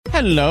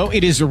Hello,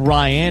 it is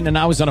Ryan, and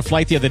I was on a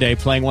flight the other day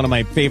playing one of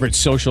my favorite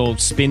social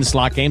spin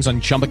slot games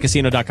on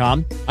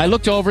ChumbaCasino.com. I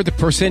looked over the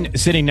person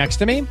sitting next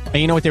to me, and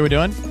you know what they were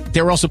doing?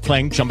 They were also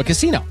playing Chumba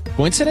Casino.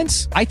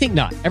 Coincidence? I think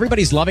not.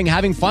 Everybody's loving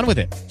having fun with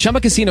it. Chumba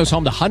Casino is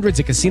home to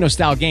hundreds of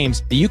casino-style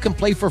games that you can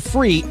play for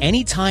free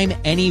anytime,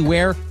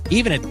 anywhere,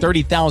 even at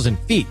 30,000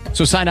 feet.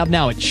 So sign up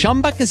now at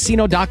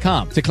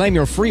ChumbaCasino.com to claim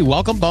your free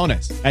welcome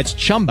bonus. That's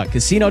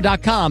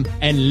ChumbaCasino.com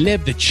and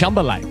live the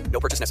Chumba life. No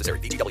purchase necessary.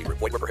 VGW.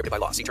 Void where prohibited by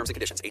law. See terms and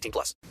conditions.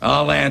 18+.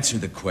 I'll answer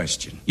the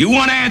question. You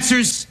want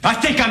answers? I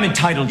think I'm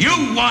entitled.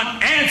 You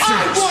want answers?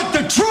 I want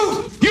the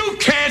truth! You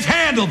can't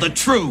handle the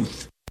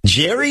truth.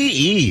 Jerry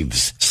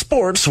Eaves,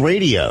 Sports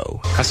Radio.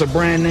 That's a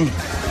brand name.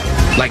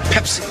 Like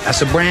Pepsi,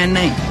 that's a brand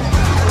name.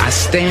 I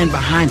stand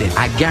behind it.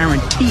 I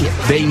guarantee it.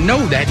 They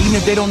know that, even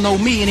if they don't know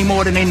me any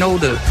more than they know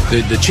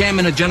the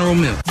chairman of General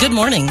Mills. Good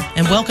morning,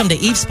 and welcome to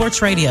Eaves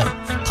Sports Radio.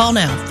 Call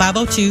now,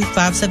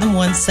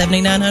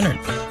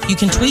 502-571-7900. You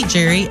can tweet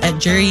Jerry at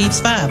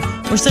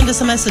JerryEaves5 or send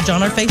us a message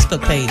on our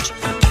Facebook page.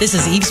 This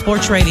is Eaves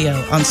Sports Radio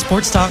on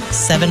Sports Talk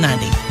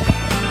 790.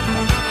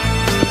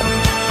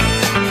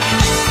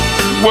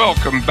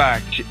 Welcome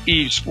back to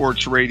Eaves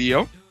Sports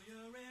Radio.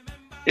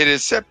 It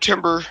is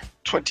September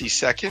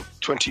 22nd,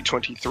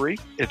 2023.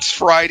 It's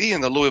Friday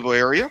in the Louisville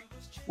area.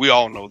 We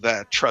all know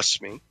that,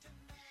 trust me.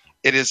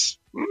 It is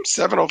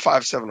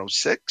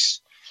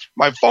 705-706.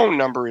 My phone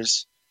number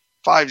is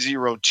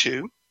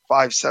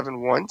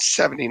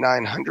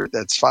 502-571-7900.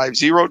 That's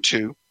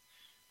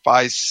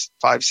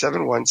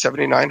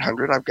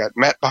 502-571-7900. I've got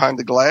Matt behind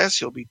the glass.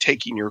 He'll be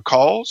taking your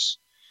calls.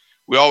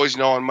 We always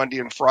know on Monday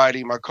and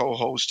Friday, my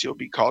co-host, he'll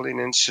be calling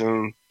in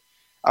soon.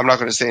 I'm not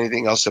going to say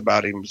anything else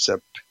about him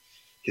except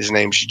his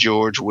name's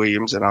George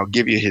Williams, and I'll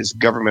give you his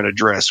government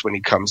address when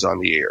he comes on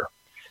the air.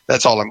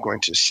 That's all I'm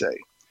going to say.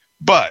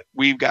 But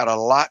we've got a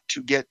lot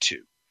to get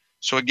to.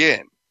 So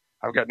again,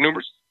 we've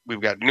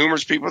got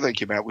numerous people.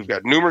 Thank you, Matt. We've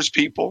got numerous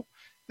people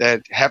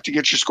that have to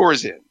get your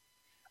scores in.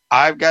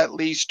 I've got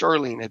Lee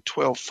Sterling at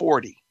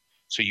 1240.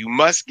 So you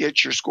must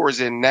get your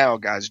scores in now,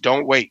 guys.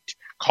 Don't wait.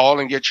 Call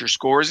and get your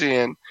scores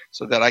in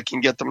so that I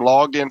can get them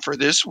logged in for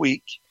this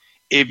week.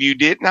 If you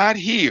did not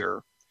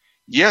hear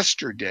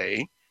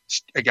yesterday,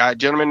 a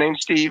gentleman named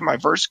Steve, my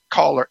first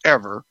caller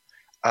ever,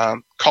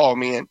 called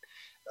me, and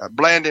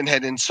Blandon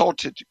had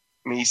insulted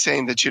me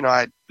saying that,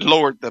 I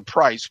lowered the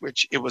price,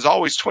 which it was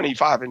always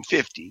 $25 and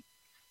 $50.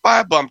 But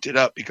I bumped it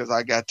up because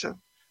I got a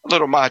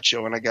little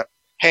macho and I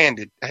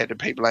had to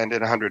pay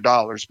Blandon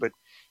 $100, but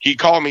he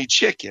called me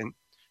chicken.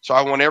 So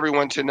I want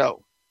everyone to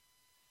know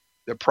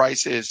the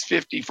price is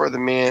 $50 for the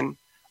men,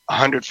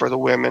 $100 for the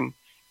women.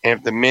 And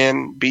if the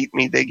men beat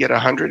me, they get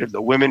 $100. If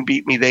the women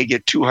beat me, they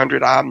get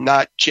 $200. I'm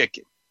not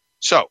chicken.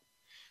 So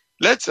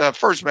let's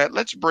first, Matt,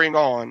 let's bring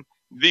on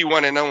the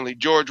one and only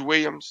George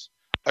Williams.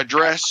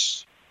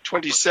 Address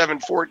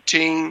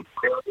 2714,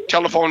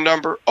 telephone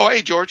number. Oh,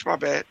 hey, George, my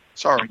bad.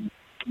 Sorry.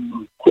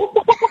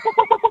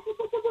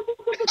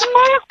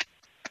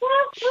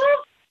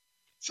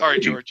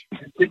 Sorry, George.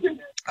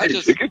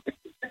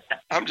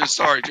 I'm just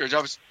sorry, George. I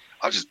was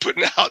just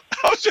putting out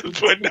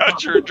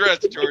your address,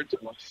 George.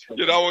 I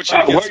want you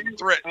to get some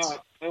threats.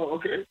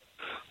 Okay.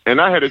 And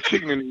I had a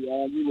chicken in the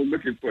yard. We were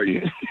looking for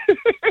you.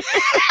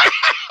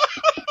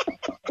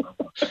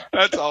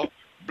 That's all.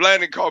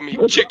 Blandon called me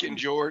chicken,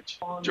 George.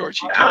 George,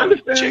 he called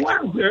me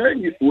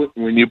chicken.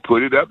 When you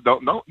put it up,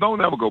 don't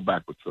ever go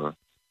backwards, son.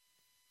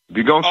 If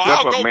you're gonna step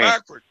I'll up, go man.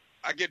 backward.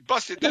 I get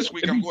busted this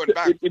week. I'm going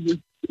backwards.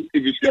 If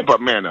you step up,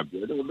 man, up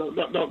there,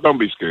 don't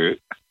be scared.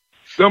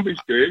 Don't be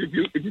scared.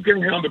 If you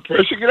can't handle the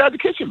pressure, get out of the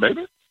kitchen,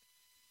 baby.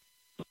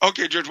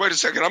 Okay, George. Wait a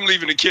second. I'm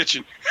leaving the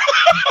kitchen.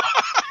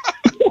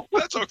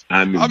 That's okay.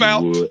 I'm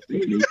out.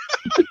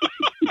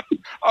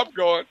 I'm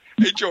going.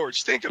 Hey,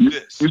 George, think of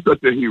this. You're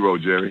such a hero,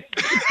 Jerry.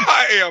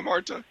 I am,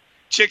 aren't I?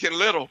 Chicken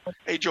Little.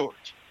 Hey,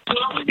 George.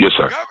 Yes,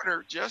 sir.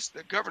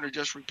 The governor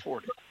just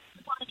reported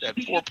that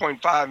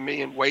 4.5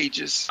 million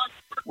wagers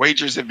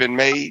have been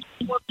made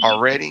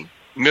already.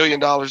 $1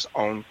 million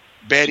on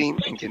betting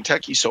in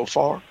Kentucky so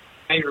far.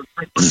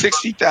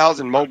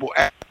 60,000 mobile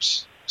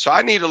apps. So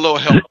I need a little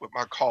help with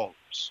my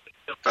callers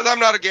because I'm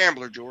not a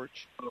gambler,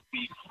 George.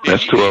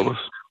 That's two of us.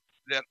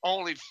 That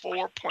only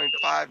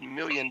 $4.5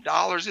 million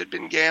had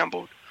been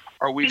gambled,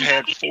 or we've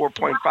had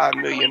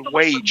 4.5 million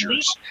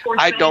wagers.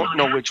 I don't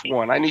know which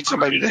one. I need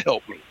somebody to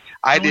help me.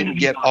 I didn't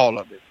get all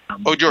of it.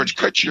 Oh, George,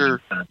 cut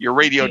your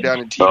radio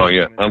down and TV. Oh,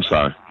 yeah. I'm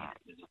sorry.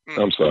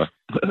 I'm sorry.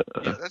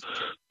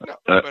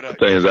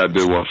 Things I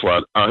do one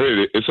for. I heard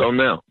it. It's on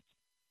now.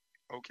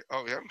 Okay.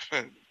 Oh, yeah.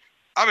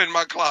 I'm in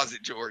my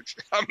closet, George.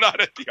 I'm not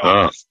at the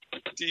office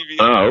TV.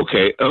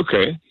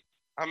 Okay.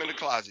 I'm in the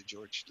closet,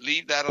 George.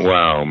 Leave that alone.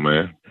 Wow,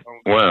 man.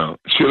 Wow.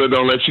 Sheila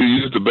don't let you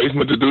use the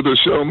basement to do the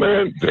show,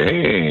 man?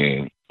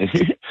 Dang.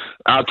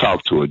 I'll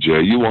talk to her,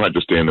 Jerry. You won't have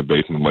to stay in the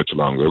basement much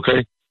longer,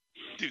 okay?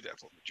 Do that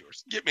for me,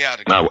 George. Get me out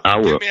of here. I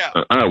will. Get me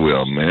out. I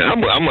will, man.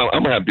 I'm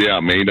gonna help you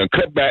out, man. You're gonna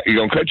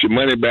cut your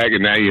money back,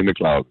 and now you're in the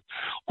closet.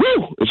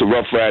 Woo! It's a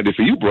rough Friday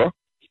for you, bro.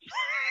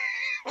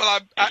 Well,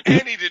 I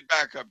needed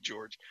backup,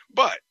 George.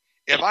 But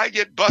if I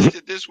get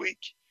busted this week,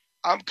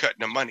 I'm cutting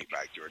the money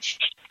back, George.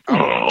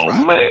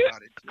 Oh, man.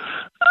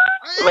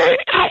 Man,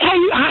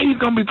 how you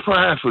gonna be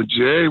prideful,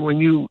 Jerry, when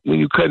you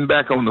cutting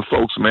back on the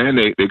folks, man?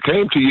 They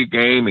came to your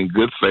game in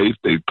good faith.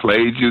 They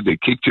played you. They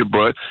kicked your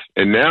butt,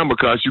 and now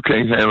because you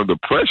can't handle the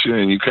pressure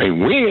and you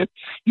can't win,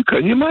 you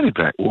cutting your money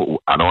back.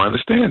 Well, I don't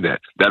understand that.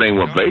 That ain't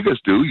what Vegas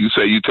do. You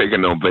say you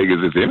taking on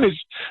Vegas'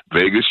 image.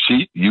 Vegas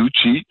cheat. You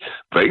cheat.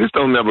 Vegas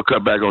don't never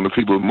cut back on the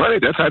people's money.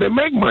 That's how they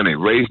make money,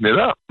 raising it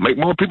up, make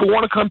more people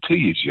want to come to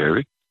you,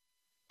 Jerry.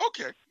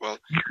 Okay, well,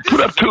 put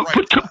up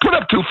 250. No, put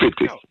up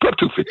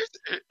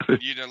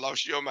 250. You done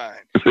lost your mind.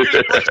 Here's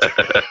the right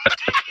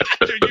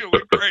side. Dude, you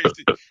went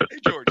crazy. Hey,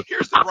 George,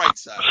 here's the right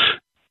side.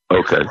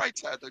 Okay. The right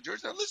side, though, George.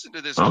 Now listen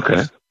to this. Okay.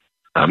 Close.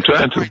 I'm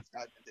trying to. Right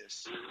side to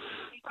this.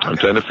 I'm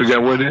trying to figure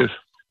out what it is.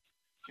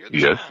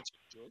 Yes. Sponsor,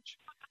 George.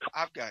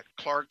 I've got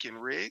Clark and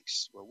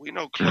Riggs. Well, we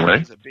know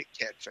Clark is a big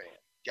Cat fan.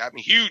 Got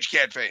me huge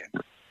Cat fan.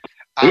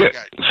 I've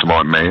got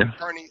smart man.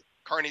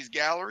 Carney's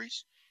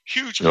Galleries.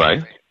 Huge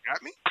Cat fan.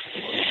 Got me?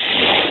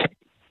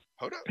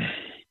 Hold up.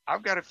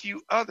 I've got a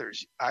few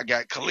others. I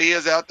got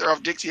Kalia's out there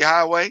off Dixie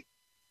Highway.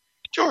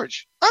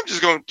 George, I'm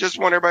just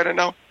want everybody to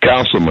know.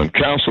 Councilman,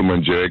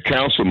 Jerry,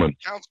 Councilman.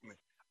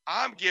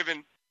 I'm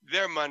giving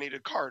their money to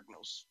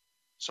Cardinals.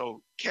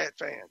 So, Cat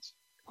fans,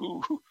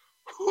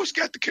 who's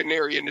got the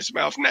canary in his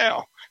mouth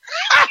now?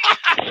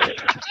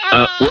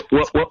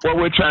 What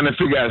we're trying to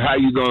figure out how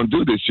you going to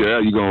do this, Jerry.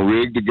 Are you going to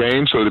rig the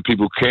game so that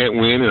people can't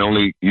win and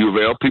only U of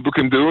L people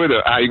can do it?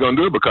 Or how you going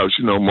to do it? Because,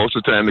 most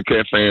of the time the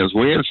Cat fans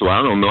win, so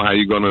I don't know how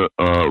you're going to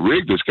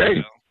rig this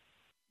game.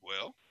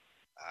 Well,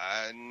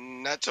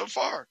 not so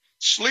far.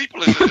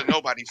 Sleepless is a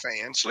nobody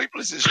fan.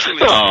 Sleepless is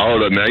truly. Oh,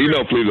 hold on now.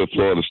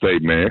 Florida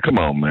State, man. Come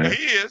on, man.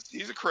 He is.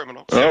 He's a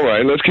criminal. All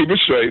right, let's keep it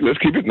straight. Let's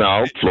keep it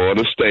now.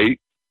 Florida State.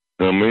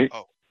 Okay.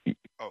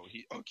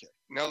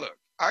 Now, look.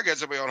 I got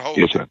somebody on hold.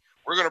 Yes, sir.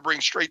 We're going to bring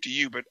straight to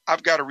you, but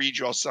I've got to read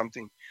y'all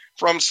something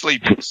from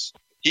Sleepless.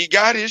 He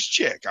got his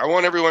check. I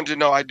want everyone to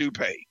know I do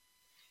pay.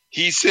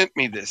 He sent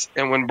me this,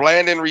 and when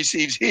Blandon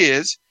receives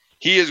his,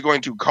 he is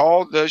going to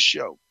call the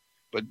show.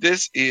 But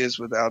this is,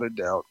 without a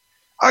doubt,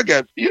 I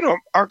got,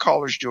 our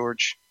callers,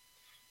 George,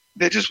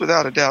 they're just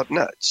without a doubt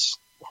nuts.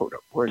 Hold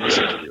up. Where is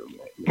your real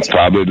name?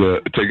 Probably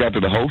to take out to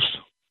the host.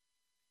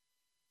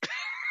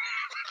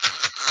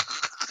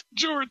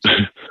 George.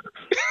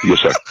 Yes,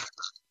 sir.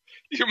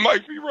 You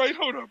might be right.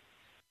 Hold up.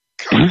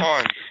 Come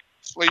on.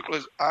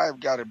 Sleepless, I've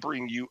got to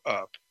bring you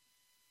up.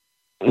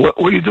 What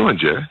are you doing,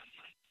 Jerry?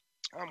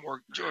 I'm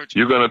working, George.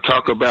 You're going to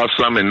talk about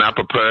something not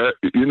prepared?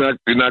 You're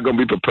not going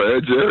to be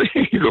prepared, Jerry?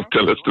 You're going to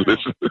tell us to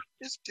listen?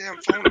 This damn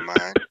phone of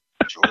mine,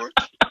 George.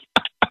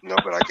 No,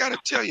 but I got to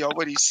tell y'all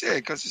what he said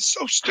because it's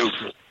so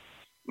stupid.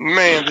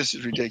 Man, this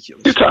is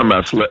ridiculous. You're talking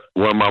about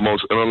one of my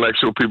most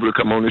intellectual people to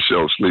come on the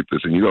show,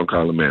 Sleepless, and you're going to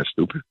call a man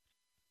stupid?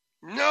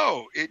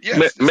 No.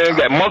 Yes. Man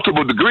got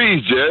multiple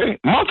degrees, Jerry.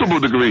 Multiple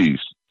degrees.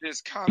 This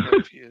comment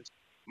of his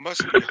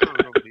must be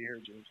heard over the air,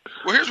 George.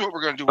 Well, here's what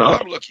we're going to do. Well,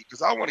 I'm looking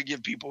because I want to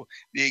give people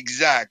the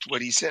exact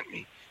what he sent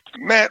me.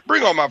 Matt,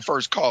 bring on my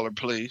first caller,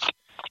 please.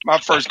 My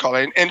first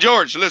caller. And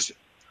George, listen,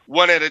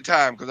 one at a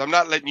time because I'm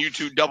not letting you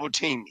two double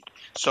team me.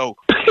 So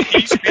if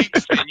he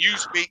speaks and you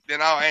speak,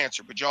 then I'll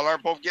answer. But y'all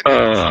aren't both getting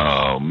answers.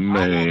 Oh,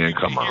 man,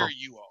 come on. Hear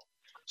you all.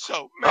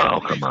 So,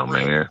 Matt, come on,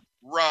 man.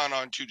 Ron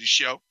onto the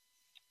show.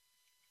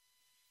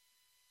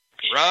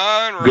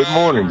 Ron. Good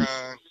morning.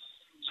 Ron.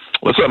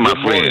 What's up, my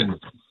friend?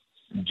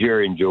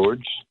 Jerry and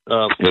George.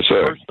 Yes,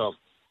 sir.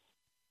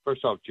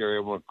 First off, Jerry,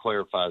 I want to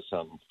clarify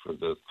something for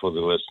the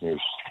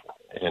listeners,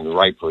 and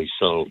rightfully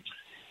so.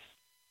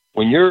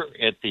 When you're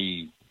at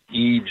the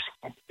Eves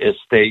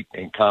estate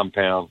and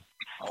compound,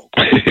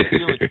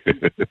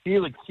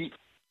 Sheila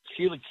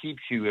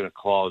keeps you in a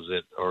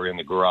closet or in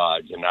the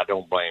garage, and I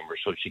don't blame her,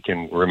 so she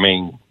can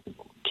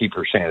keep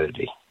her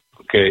sanity.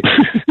 Okay.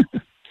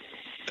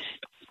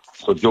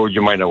 So, George,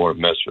 you might not want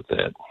to mess with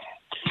that.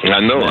 I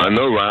know,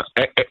 Ron.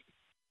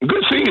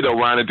 Good seeing you, though,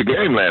 Ron, at the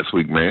game last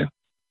week, man.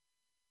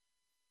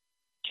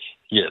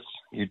 Yes,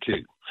 you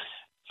too.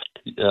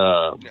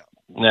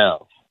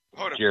 Now,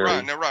 hold up, Jerry.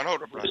 Ron. Now, Ron,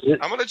 hold up, Ron. I'm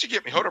going to let you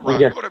get me. Hold up,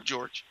 Ron. Hold up,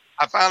 George.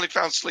 I finally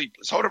found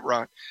Sleepless. Hold up,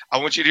 Ron. I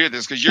want you to hear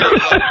this because you're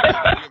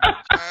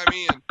chime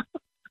in.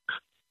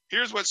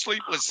 Here's what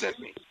Sleepless sent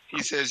me.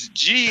 He says,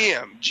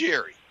 GM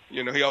Jerry.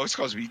 He always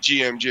calls me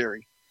GM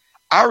Jerry.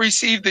 I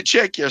received the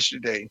check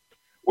yesterday.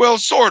 Well,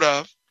 sort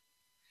of.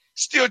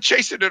 Still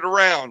chasing it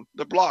around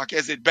the block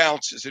as it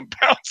bounces and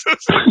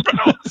bounces and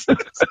bounces.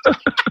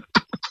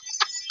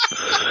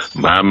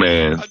 My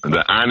man,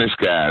 the honest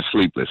guy,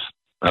 Sleepless.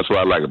 That's what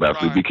I like about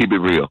Sleepless. You keep it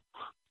real.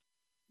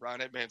 Ron,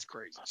 that man's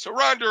crazy. So,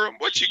 Ron Durham,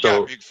 what you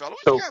got, big fella?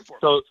 What you got for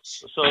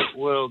me?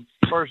 Well,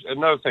 first,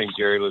 another thing,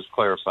 Jerry, let's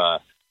clarify.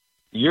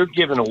 You're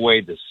giving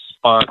away the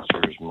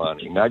sponsor's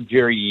money, not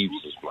Jerry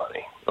Eves'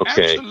 money.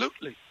 Okay?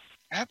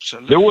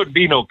 Absolutely. There wouldn't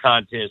be no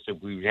contest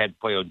if we had to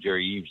play on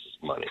Jerry Eves'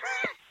 money.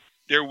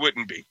 There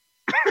wouldn't be.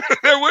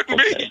 There wouldn't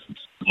be.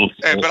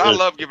 But I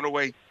love giving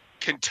away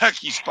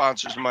Kentucky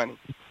sponsors money.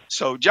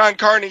 So, John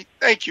Carney,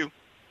 thank you.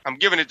 I'm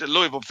giving it to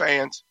Louisville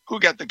fans. Who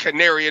got the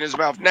canary in his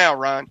mouth now,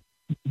 Ron?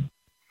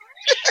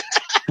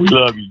 We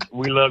love you.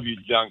 We love you,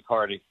 John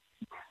Carty.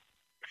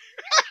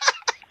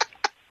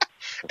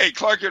 Hey,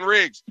 Clark and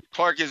Riggs.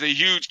 Clark is a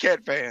huge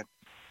Cat fan.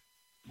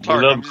 We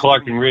love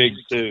Clark and Riggs,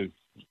 too.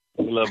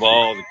 We love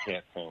all the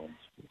Cat fans.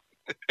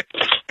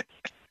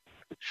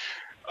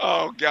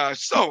 Oh, gosh.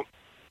 So,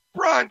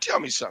 Ron, tell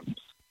me something.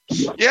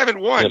 You haven't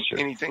won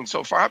anything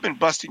so far. I've been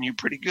busting you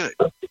pretty good.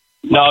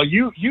 No,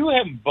 you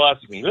haven't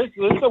busted me. Let's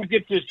don't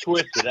get this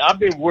twisted. I've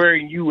been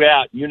wearing you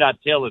out. You're not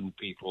telling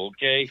people,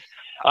 okay?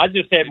 I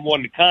just haven't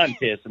won the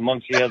contest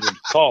amongst the other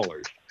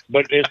callers.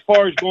 But as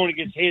far as going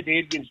against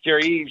head-to-head against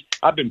Jerry Eves,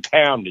 I've been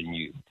pounding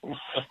you.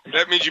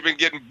 That means you've been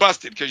getting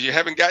busted because you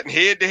haven't gotten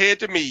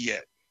head-to-head to me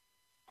yet.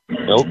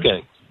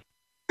 Okay.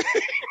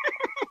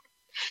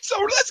 So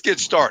let's get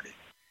started.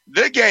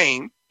 The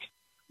game,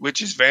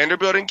 which is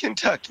Vanderbilt and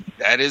Kentucky,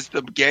 that is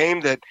the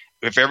game that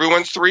if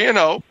everyone's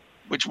 3-0,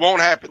 which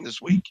won't happen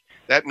this week,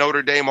 that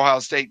Notre Dame-Ohio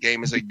State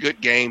game is a good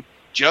game,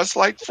 just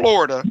like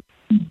Florida,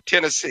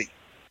 Tennessee.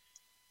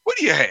 What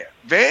do you have?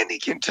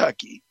 Vandy,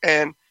 Kentucky,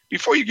 and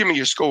before you give me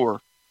your score,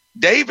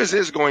 Davis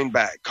is going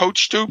back.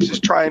 Coach Stoops is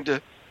trying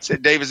to say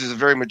Davis is a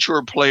very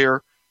mature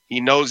player.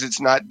 He knows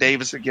it's not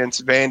Davis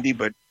against Vandy,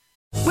 but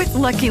with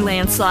Lucky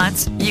Land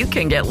Slots, you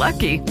can get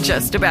lucky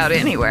just about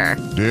anywhere.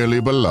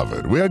 Dearly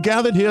beloved, we are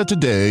gathered here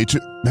today to...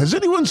 Has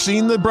anyone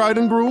seen the bride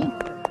and groom?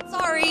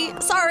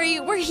 Sorry,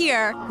 we're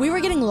here. We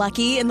were getting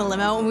lucky in the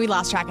limo and we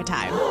lost track of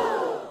time.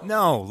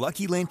 No,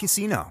 Lucky Land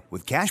Casino,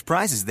 with cash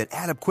prizes that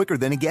add up quicker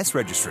than a guest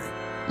registry.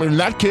 In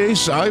that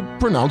case, I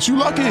pronounce you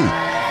lucky.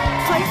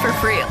 Play for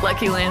free at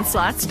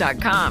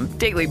LuckyLandSlots.com.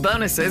 Daily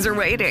bonuses are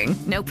waiting.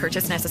 No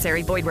purchase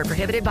necessary. Void where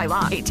prohibited by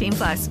law.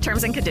 18+.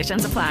 Terms and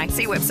conditions apply.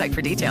 See website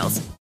for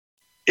details.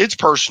 It's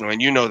personal,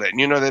 and you know that. And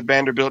you know that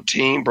Vanderbilt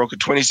team broke a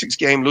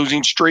 26-game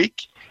losing streak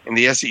in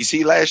the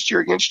SEC last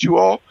year against you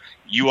all.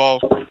 You all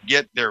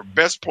get their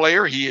best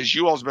player. He is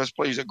you all's best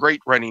player. He's a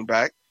great running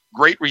back,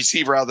 great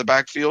receiver out of the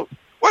backfield.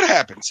 What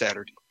happened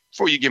Saturday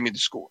before you give me the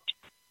score?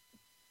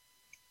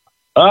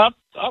 I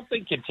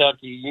think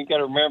Kentucky, you got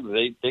to remember,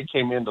 they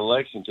came into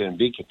Lexington and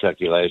beat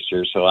Kentucky last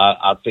year, so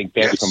I think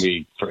that's going to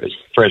be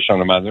fresh on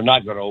their mind. They're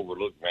not going to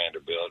overlook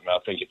Vanderbilt, and I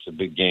think it's a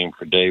big game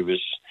for Davis.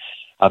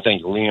 I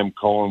think Liam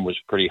Cohen was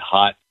pretty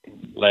hot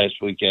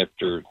last week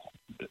after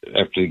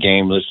the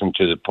game, listening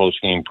to the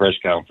post-game press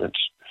conference.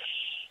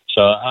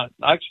 So I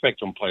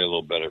expect them to play a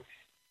little better.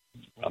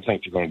 I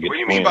think they're going to get. What do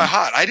you mean by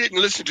hot? I didn't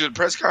listen to the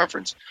press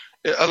conference.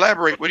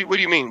 Elaborate. What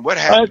do you mean? What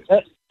happened?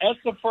 That's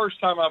the first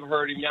time I've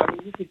heard him. I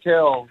mean, you could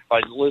tell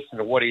by listening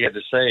to what he had to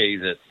say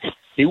that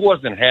he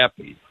wasn't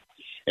happy.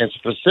 And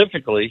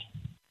specifically,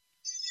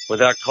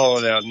 without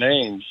calling out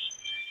names,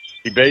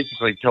 he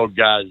basically told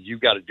guys, you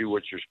got to do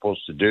what you're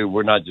supposed to do.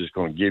 We're not just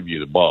going to give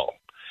you the ball.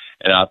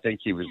 And I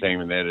think he was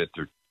aiming that at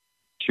their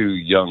two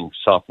young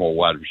sophomore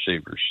wide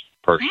receivers.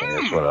 Personally,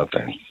 that's what I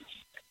think.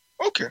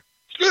 Okay,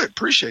 good.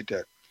 Appreciate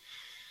that.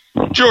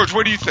 George,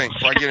 what do you think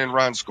before I get in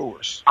Ron's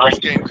scores? What's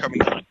the game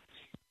coming up?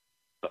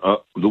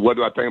 What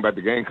do I think about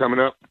the game coming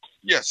up?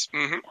 Yes,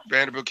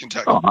 Vanderbilt,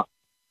 Kentucky.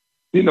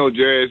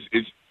 Jerry,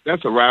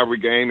 that's a rivalry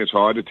game. It's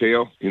hard to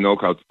tell,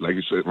 because like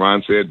you said,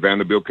 Ron said,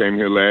 Vanderbilt came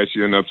here last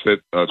year and upset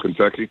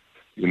Kentucky.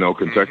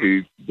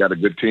 Kentucky got a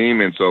good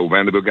team, and so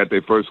Vanderbilt got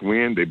their first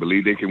win. They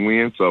believe they can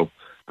win, so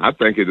I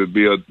think it'll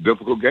be a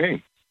difficult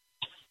game.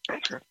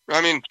 Okay.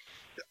 I mean,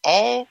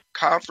 all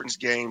conference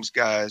games,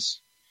 guys,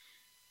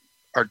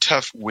 are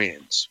tough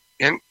wins.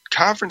 And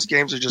conference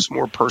games are just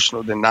more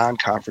personal than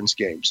non-conference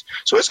games.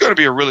 So it's going to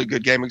be a really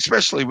good game,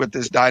 especially with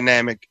this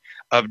dynamic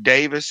of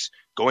Davis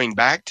going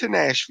back to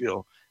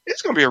Nashville.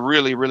 It's going to be a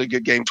really, really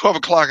good game. 12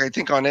 o'clock, I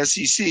think, on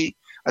SEC.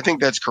 I think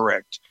that's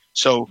correct.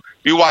 So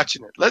be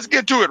watching it. Let's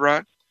get to it,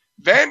 Ron.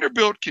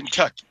 Vanderbilt,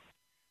 Kentucky.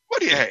 What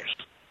do you have?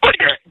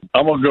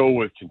 I'm going to go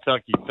with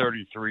Kentucky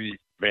 33,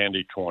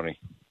 Vandy 20.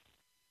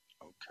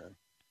 Okay.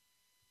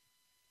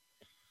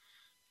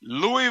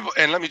 Louisville,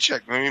 and let me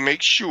check. Let me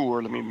make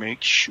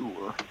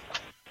sure.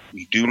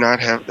 We do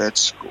not have that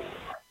score.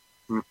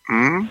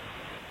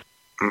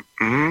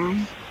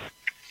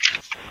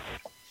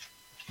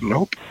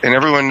 Nope. And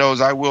everyone knows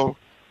I'll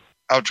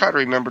try to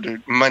remember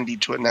Monday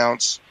to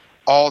announce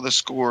all the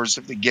scores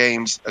of the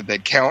games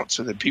that count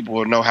so that people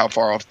will know how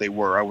far off they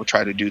were. I will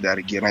try to do that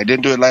again. I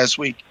didn't do it last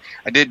week.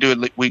 I did do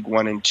it week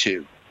 1 and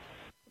 2.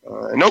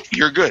 Nope,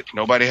 you're good.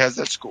 Nobody has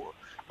that score.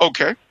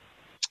 Okay.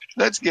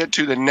 Let's get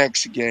to the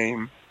next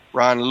game.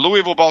 Ron,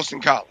 Louisville,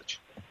 Boston College.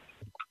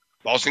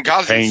 Boston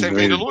College did the same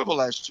thing to Louisville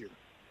last year.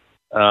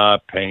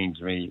 Pains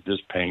me. This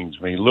pains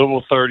me.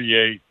 Louisville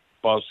 38,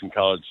 Boston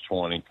College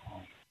 20.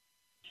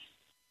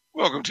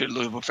 Welcome to the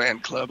Louisville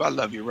Fan Club. I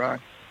love you, Ron.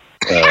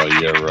 Oh,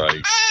 yeah,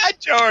 right.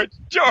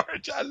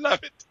 George, I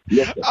love it.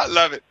 Yeah. I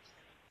love it.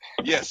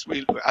 Yes,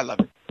 I love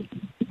it.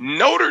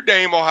 Notre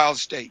Dame, Ohio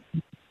State.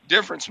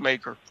 Difference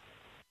maker.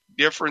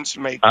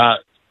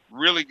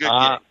 Really good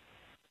game.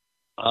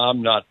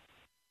 I'm not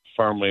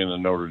firmly in the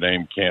Notre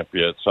Dame camp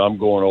yet, so I'm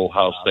going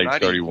Ohio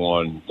State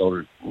 31,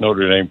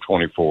 Notre Dame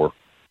 24.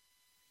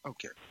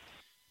 Okay.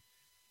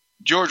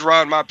 George,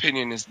 Ron, my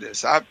opinion is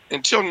this.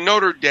 Until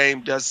Notre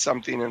Dame does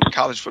something in the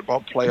college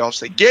football playoffs,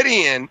 they get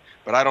in,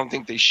 but I don't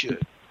think they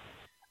should.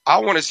 I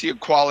want to see a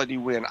quality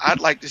win. I'd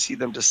like to see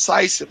them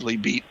decisively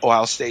beat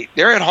Ohio State.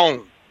 They're at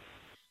home,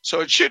 so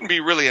it shouldn't be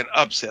really an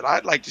upset.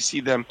 I'd like to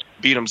see them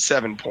beat them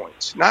 7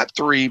 points, not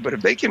 3, but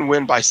if they can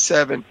win by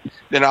 7,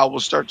 then I will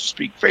start to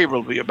speak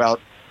favorably about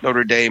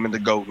Notre Dame and the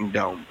Golden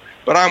Dome.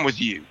 But I'm with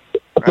you.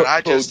 And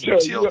I just,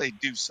 until they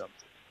do something.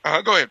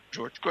 Go ahead,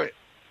 George. Go ahead.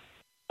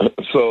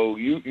 So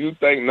you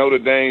think Notre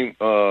Dame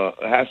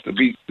has to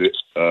beat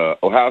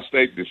Ohio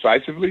State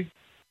decisively?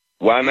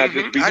 Why not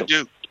just beat them? I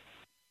do.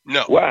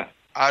 No. Why?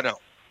 I don't.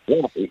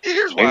 Yeah.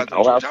 Here's why.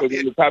 Ohio State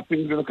is the top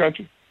teams in the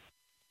country?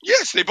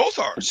 Yes, they both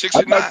are. 6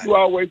 I and 9. thought you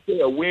always say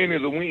a win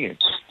is a win.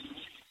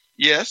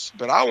 Yes,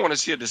 but I want to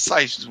see a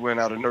decisive win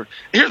out of Notre Dame.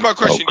 Here's my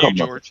question to you,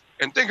 George.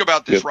 And think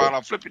about this, Ron.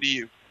 I'll flip it to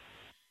you.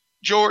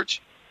 George,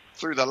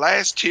 through the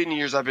last 10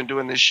 years I've been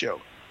doing this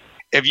show,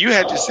 if you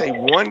had to say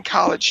one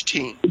college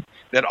team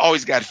that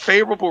always got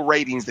favorable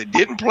ratings, that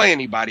didn't play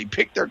anybody,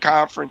 pick their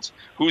conference,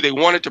 who they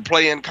wanted to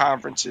play in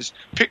conferences,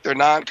 pick their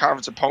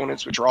non-conference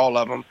opponents, which are all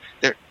of them,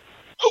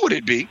 who would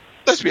it be?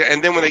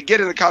 And then when they get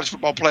in the college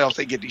football playoffs,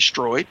 they get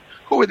destroyed.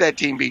 Who would that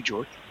team be,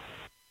 George?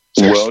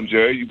 Seriously. Well,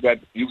 Jerry,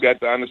 you got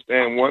to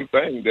understand one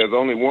thing. There's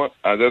only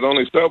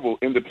several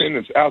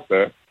independents out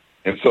there,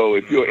 and so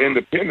if you're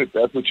independent,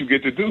 that's what you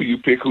get to do. You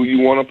pick who you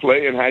want to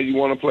play and how you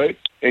want to play,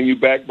 and you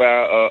back by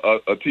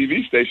a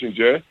TV station,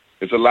 Jerry.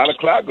 It's a lot of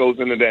clout goes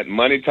into that.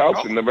 Money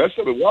talks, and the rest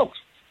of it walks.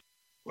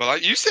 Well,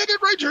 you said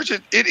it right, George.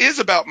 It is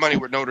about money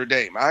with Notre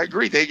Dame. I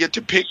agree. They get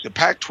to pick the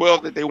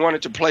Pac-12 that they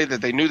wanted to play,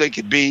 that they knew they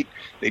could beat.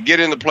 They get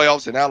in the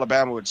playoffs, and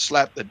Alabama would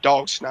slap the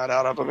dog snot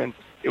out of them, and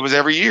it was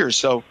every year.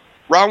 So,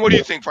 Ron, what do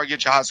you think before I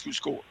get your high school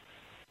score?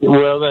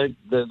 Well,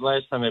 the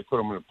last time they put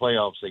them in the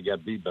playoffs, they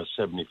got beat by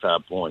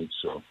 75 points.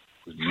 So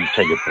you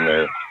take it from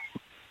there.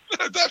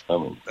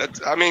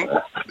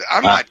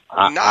 I'm not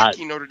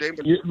knocking Notre Dame,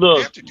 but look,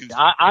 they have to do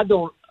that. I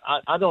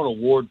don't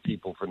award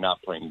people for not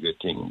playing good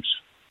teams.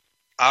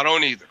 I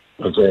don't either.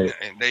 Okay.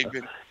 And they've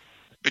been,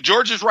 but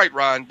George is right,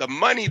 Ron. The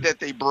money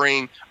that they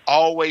bring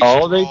always.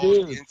 All they do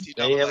is NCAA.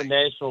 they have a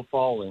national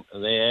following.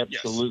 They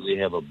absolutely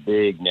have a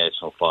big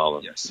national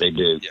following. Yes. They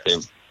do.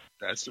 Yes.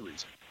 That's the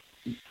reason.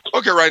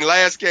 Okay, Ryan.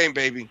 Last game,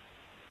 baby.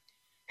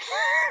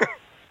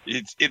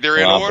 They're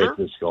in order. I bet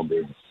it's gonna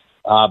be.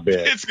 I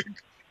bet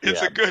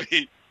it's a good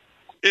heat.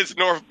 It's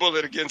North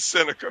Bullitt against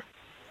Seneca.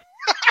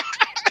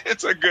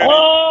 It's a good.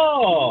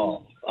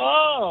 Oh,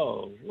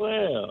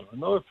 well,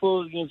 North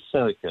Bullitt against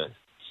Seneca.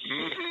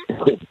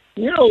 Mm-hmm.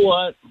 You know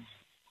what?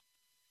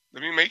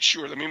 Let me make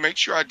sure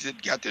I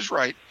got this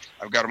right.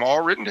 I've got them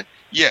all written.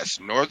 Yes,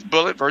 North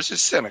Bullitt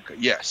versus Seneca.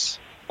 Yes.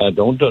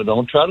 Don't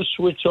try to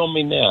switch on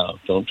me now.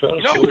 Don't try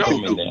to switch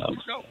on me now.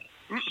 No.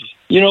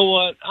 You know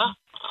what? I'm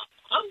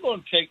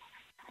going to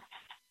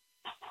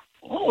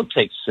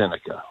take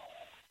Seneca.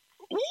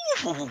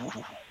 Ooh.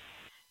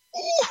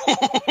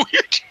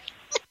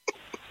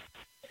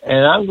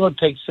 And I'm going to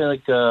take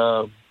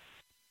Seneca.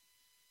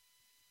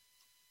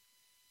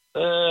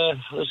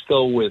 Let's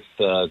go with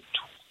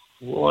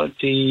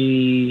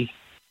 20.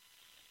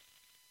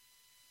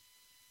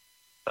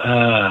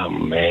 Oh,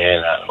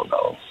 man, I don't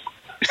know.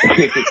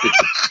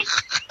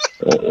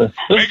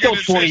 Let's go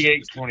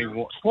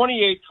 28-21.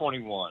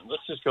 28-21.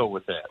 Let's just go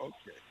with that.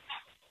 Okay.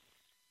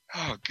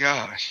 Oh,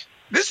 gosh.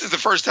 This is the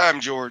first time,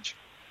 George,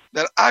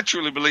 that I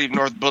truly believe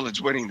North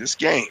Bullitt's winning this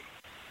game.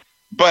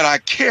 But I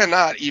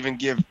cannot even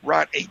give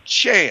Ron a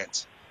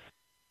chance.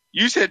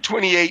 You said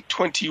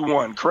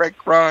 28-21,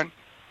 correct, Ron?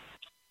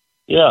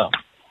 Yeah.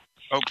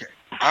 Okay.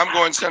 I'm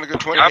going Seneca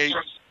 28.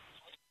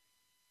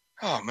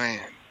 Oh,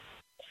 man.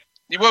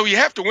 Well, you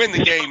have to win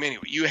the game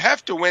anyway. You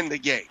have to win the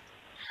game.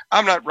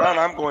 I'm not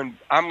not going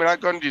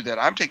to do that.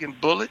 I'm taking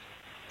Bullitt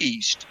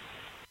East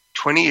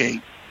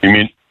 28. You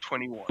mean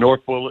 21.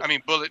 North Bullitt? I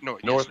mean Bullitt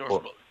North. North yes,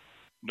 Bullitt.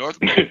 North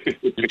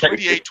Bullitt.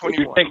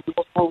 28-21.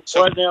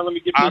 So now let me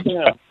get this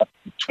down.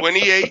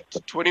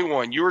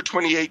 28-21. You were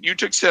 28. You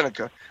took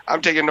Seneca.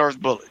 I'm taking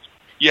North Bullitt.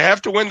 You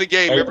have to win the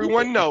game.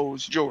 Everyone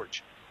knows,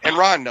 George, and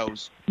Ron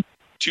knows,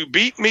 to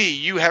beat me,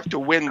 you have to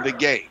win the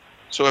game.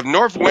 So if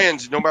North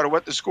wins, no matter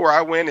what the score,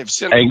 I win. If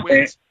Seneca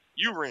wins,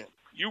 you win.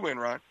 You win,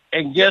 Ron.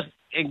 And guess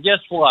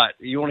what?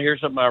 You want to hear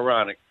something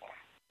ironic?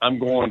 I'm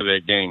going to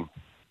that game.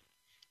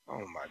 Oh,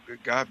 my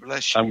good God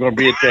bless you. I'm going to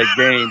be at that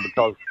game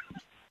because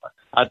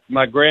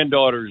my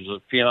granddaughter's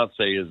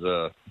fiance is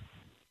a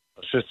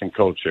assistant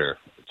coach there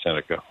at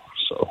Seneca.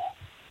 So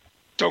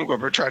don't go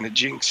over trying to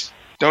jinx.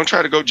 Don't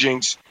try to go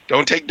jinx.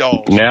 Don't take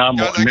dolls. Now I'm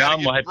going to have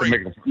to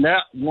make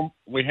now when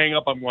we hang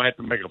up, I'm going to have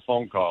to make a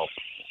phone call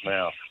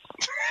now.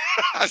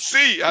 I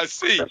see.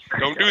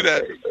 Don't do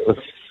that.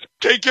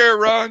 Take care,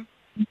 Ron.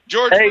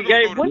 George, hey,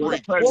 Gabe, one more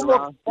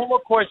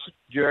question,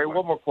 Jerry.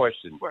 One more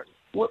question.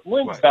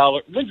 When's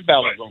Ballard going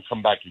to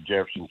come back to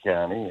Jefferson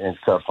County and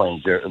start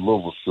playing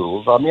Louisville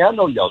schools? I mean, I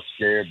know y'all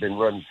been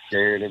running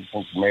scared ever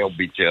since Mel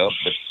beat you up,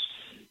 but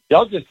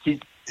y'all just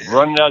keep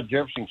running out of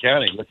Jefferson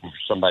County looking for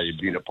somebody to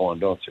beat up on,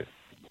 don't you?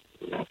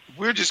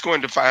 we're just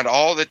going to find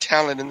all the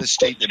talent in the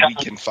state that we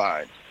can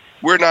find.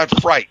 We're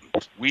not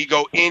frightened. We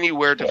go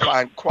anywhere to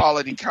find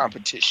quality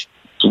competition.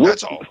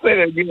 That's all. Say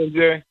that again,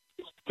 Jerry.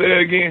 Say that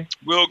again.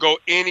 We'll go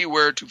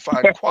anywhere to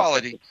find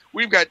quality.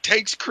 We've got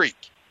Takes Creek.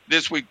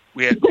 This week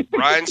we had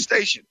Ryan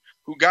Station,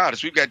 who got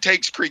us. We've got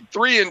Takes Creek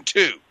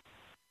 3-2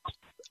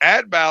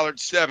 at Ballard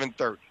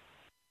 7:30.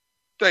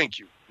 Thank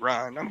you,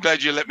 Ryan. I'm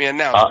glad you let me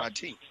announce my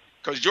team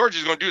because George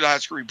is going to do the high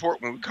school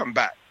report when we come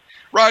back.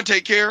 Ron,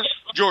 take care.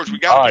 George, we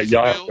got right,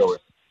 y'all.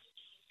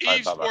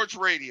 Eve Sports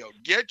Radio.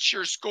 Get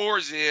your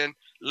scores in.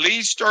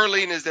 Lee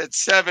Sterling is at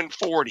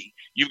 7:40.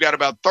 You've got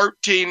about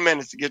 13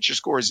 minutes to get your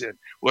scores in.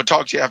 We'll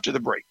talk to you after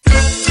the break.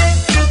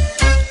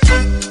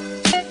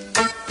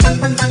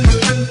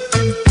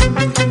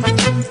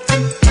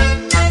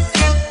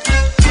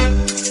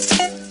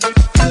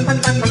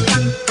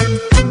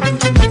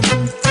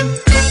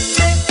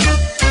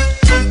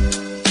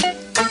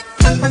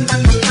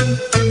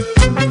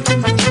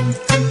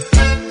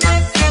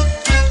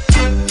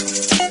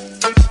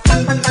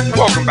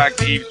 Welcome back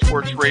to Eve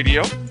Sports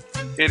Radio.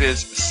 It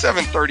is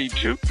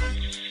 7:32.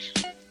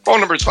 Phone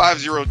number is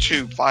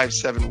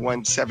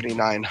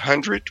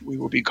 502-571-7900. We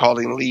will be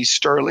calling Lee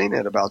Sterling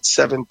at about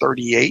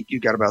 7:38.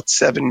 You got about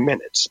 7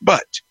 minutes.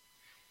 But,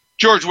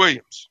 George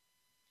Williams,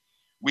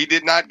 we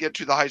did not get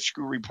to the high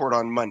school report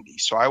on Monday,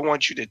 so I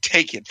want you to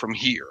take it from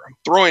here. I'm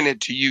throwing it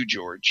to you,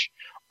 George,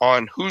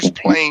 on who's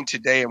playing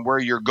today and where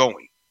you're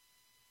going.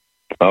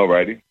 All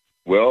righty.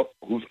 Well,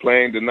 who's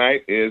playing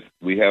tonight is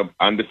we have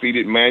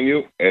undefeated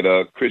Manual at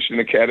Christian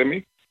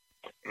Academy.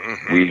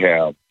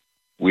 Mm-hmm.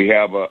 We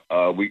have a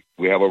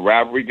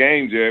rivalry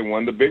game, Jerry,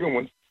 one of the bigger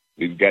ones.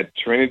 We've got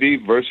Trinity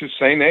versus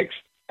St. X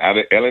out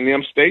of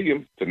L&M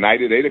Stadium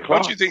tonight at 8:00.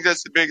 Don't you think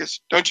that's the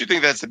biggest? Don't you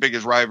think that's the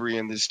biggest rivalry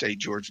in this state,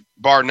 George?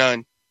 Bar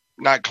none,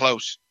 not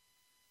close.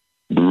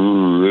 Think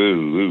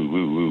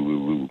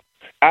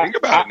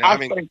about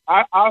it.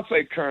 I'll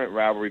say current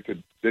rivalry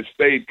to the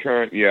state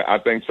current. Yeah, I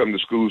think some of the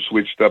schools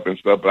switched up and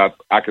stuff, but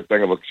I could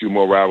think of a few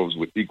more rivals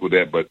would equal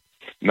that. But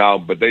no,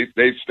 but they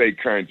stay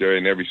current, Jerry,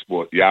 in every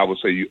sport. Yeah, I would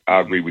say I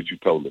agree with you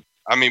totally.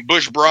 I mean,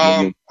 Bush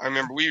Brom. I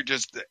remember we were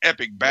just the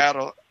epic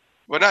battle.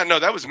 Well,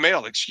 that was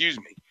male. Excuse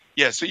me.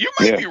 Yeah, so you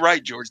might be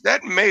right, George.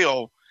 That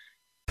male.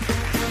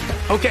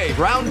 Okay,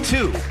 round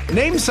two.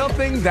 Name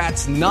something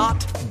that's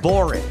not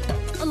boring.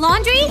 A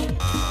laundry?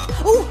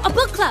 Ooh, a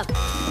book club.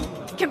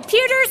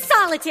 Computer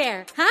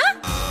solitaire, huh?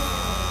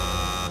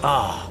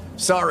 Ah, oh,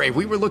 sorry.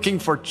 We were looking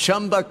for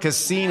Chumba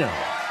Casino.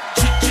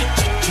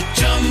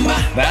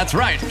 That's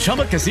right.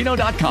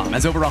 ChumbaCasino.com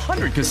has over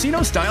 100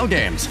 casino-style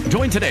games.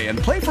 Join today and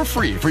play for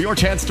free for your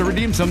chance to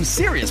redeem some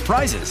serious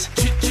prizes.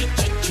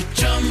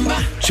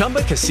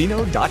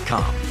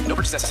 ChumbaCasino.com. No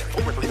purchase necessary.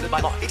 Void where prohibited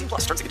by law.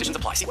 18+ terms and conditions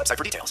apply. See website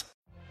for details.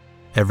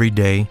 Every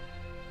day,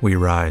 we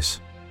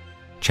rise,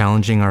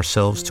 challenging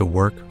ourselves to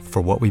work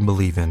for what we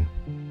believe in.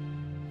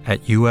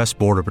 At U.S.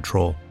 Border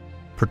Patrol,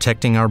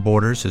 protecting our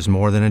borders is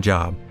more than a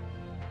job.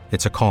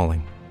 It's a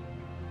calling.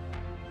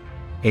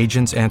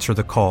 Agents answer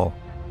the call,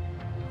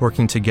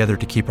 working together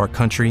to keep our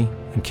country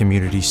and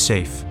communities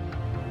safe.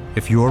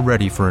 If you're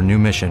ready for a new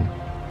mission,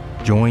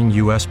 join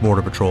U.S.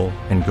 Border Patrol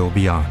and go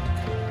beyond.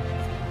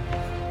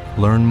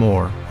 Learn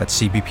more at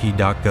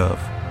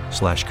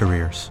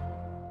cbp.gov/careers.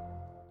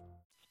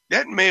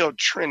 That male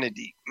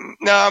Trinity.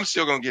 No, I'm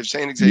still going to give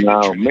St. Xavier.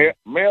 No,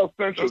 male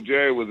Central,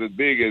 Jerry, was as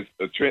big as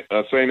St.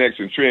 X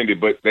and Trinity,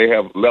 but they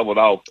have leveled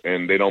off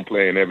and they don't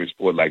play in every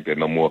sport like that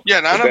no more. Yeah,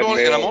 and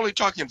I'm only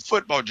talking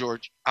football,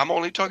 George. I'm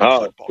only talking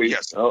football. See,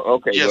 yes.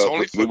 Okay. Yes, well,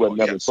 only football. We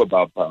wasn't having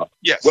football power.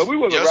 Yes. Well, we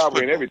was a rivalry in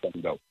football. everything,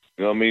 though.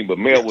 You know what I mean? But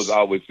male was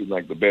always seemed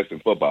like the best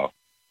in football.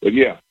 But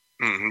yeah.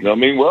 Mm-hmm. You know what I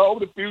mean? Well,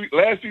 over the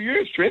last few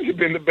years, Trinity has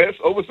been the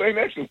best over St.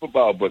 X in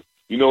football, but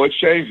it's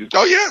changing.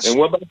 Oh, yes. And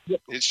what about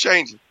it's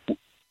changing.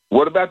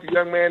 What about the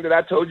young man that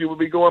I told you would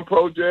be going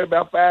pro, Jerry,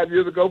 about 5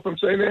 years ago from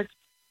St. X?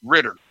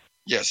 Ritter.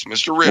 Yes,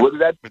 Mr. Ritter. What is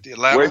that? With the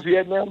Atlanta. Where's he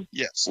at now?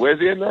 Yes. Where's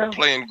he at now?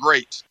 Playing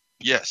great.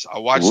 Yes, I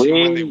watched him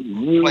when they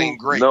were playing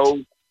great.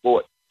 No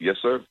sport. Yes,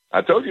 sir.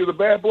 I told you he was a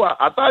bad boy.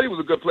 I thought he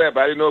was a good player,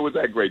 but I didn't know he was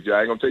that great, Jerry.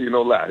 I ain't going to tell you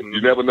no lie. Mm-hmm.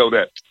 You never know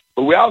that.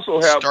 But we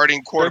also have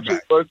starting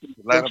quarterback.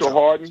 Central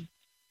Harden.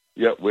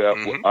 Yeah, well,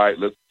 all right,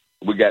 let's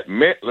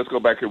go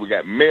back here. We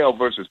got male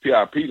versus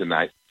PRP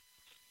tonight.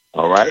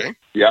 All right. Okay.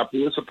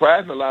 PRP is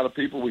surprising a lot of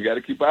people. We got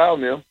to keep an eye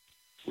on them.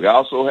 We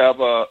also have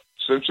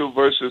Central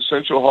versus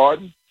Central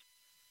Harden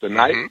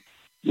tonight.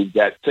 Mm-hmm. We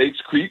got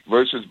Takes Creek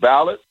versus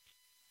Ballard.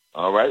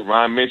 All right.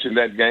 Ron mentioned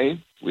that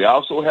game. We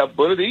also have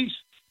Bullitt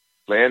East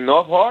playing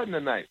North Harden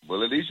tonight.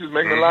 Bullitt East is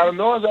making a lot of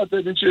noise out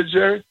there, didn't you,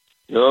 Jerry?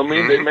 You know what I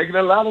mean? They're making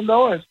a lot of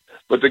noise.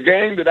 But the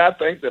game that I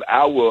think that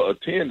I will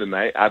attend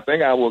tonight, I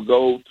think I will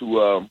go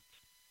to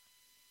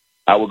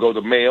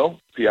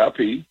Male,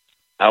 PRP.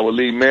 I will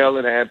leave Male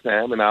at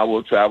halftime, and I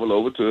will travel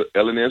over to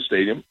L&M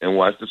Stadium and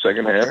watch the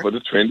second half of the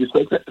Trinity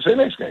St.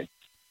 X game.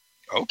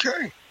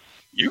 Okay.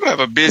 You're going to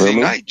have a busy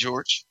night,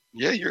 George.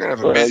 Yeah, you're going to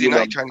have a busy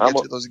night trying to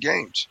get to those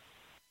games.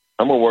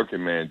 I'm a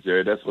working man,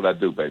 Jerry. That's what I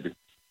do, baby.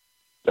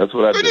 That's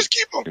what I do. Just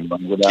keep them.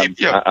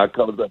 I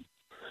cover that.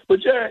 But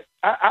Jerry,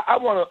 I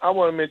want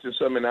to mention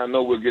something. I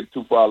know we'll get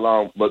too far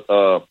along, but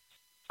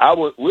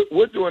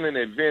we're doing an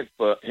event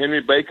for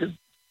Henry Baker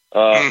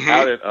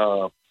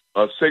out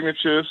at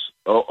Signatures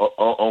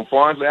on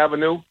Farnsley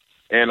Avenue,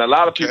 and a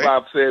lot of people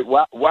have said,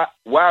 why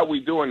are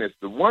we doing this?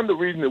 One of the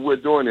reasons that we're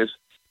doing this,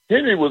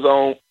 Henry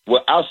was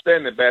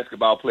outstanding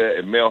basketball player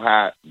at Mel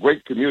High,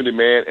 great community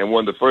man, and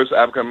one of the first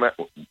African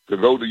Americans to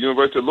go to the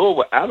University of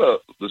Louisville out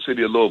of the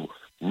city of Louisville.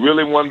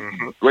 Really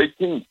one great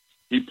team.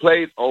 He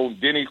played on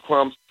Denny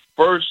Crum's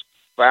first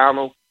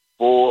Final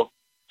Four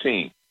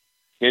team.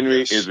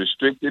 Henry is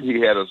restricted.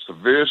 He had a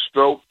severe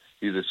stroke.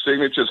 He's at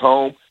Signatures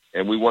home,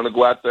 and we want to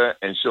go out there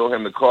and show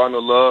him the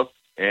Cardinal love.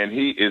 And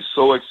he is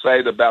so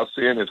excited about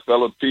seeing his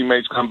fellow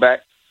teammates come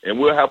back. And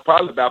we'll have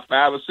probably about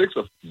 5 or 6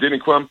 of Denny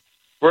Crum's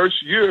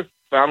first-year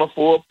Final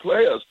Four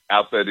players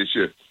out there this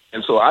year.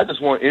 And so I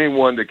just want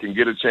anyone that can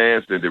get a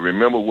chance to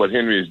remember what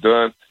Henry has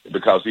done,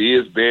 because he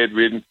is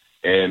bedridden,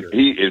 and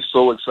he is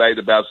so excited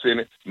about seeing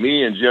it.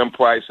 Me and Jim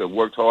Price have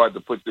worked hard to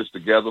put this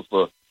together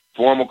for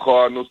former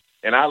Cardinals.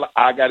 And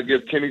I got to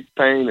give Kenny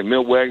Payne and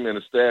Milt Wagner and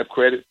the staff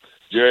credit.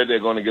 Jerry, they're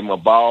going to give him a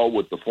ball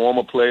with the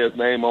former player's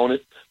name on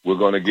it. We're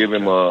going to give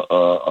him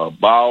a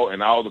ball,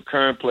 and all the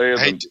current players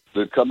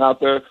that come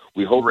out there,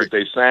 we hope that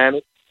they sign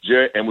it,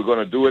 Jerry, and we're going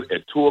to do it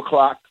at 2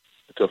 o'clock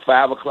to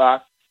 5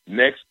 o'clock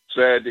next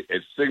Saturday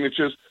at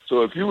Signatures.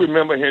 So if you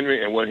remember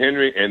Henry and what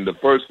Henry and the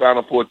first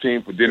Final Four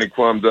team for Denny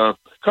Crum done,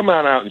 come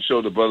on out and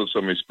show the brother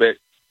some respect,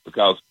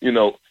 because, you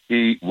know,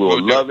 he will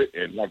love it.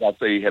 And like I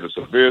say, he had a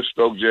severe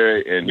stroke,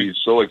 Jerry, and he's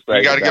so excited.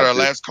 We got to get our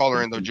last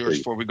caller in, though, George,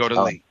 before we go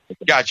to Lee.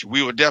 Got you.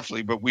 We will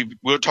definitely, but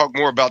we'll talk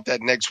more about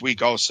that next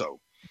week also.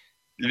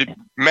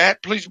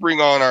 Matt, please bring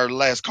on our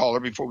last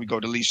caller before we go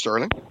to Lee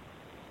Sterling.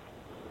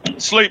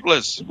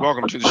 Sleepless,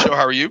 welcome to the show.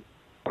 How are you?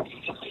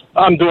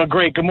 I'm doing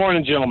great. Good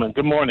morning, gentlemen.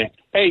 Good morning.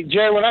 Hey,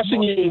 Jerry, when I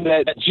send you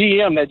that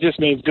GM, that just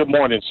means good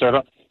morning,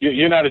 sir.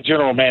 You're not a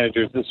general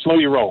manager. Just slow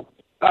your roll.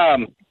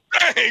 Dang,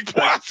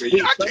 I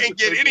can't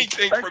get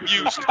anything from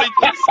you,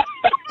 Sleepless.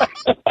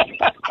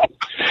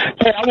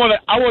 Hey, I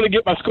want to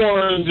get my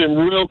scores in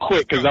real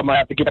quick, because I'm going to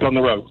have to get on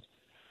the road.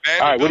 All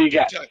right, what do you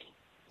got?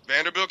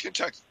 Vanderbilt,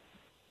 Kentucky.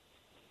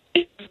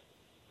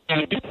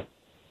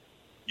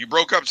 You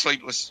broke up,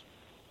 Sleepless.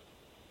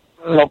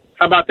 How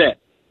about that?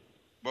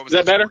 What was Is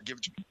that better? Give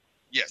it to me.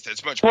 Yes,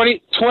 that's much better.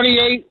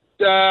 28-17.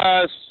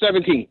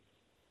 Okay,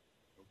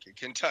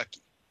 Kentucky.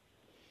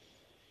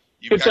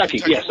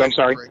 Kentucky, yes, I'm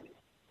sorry.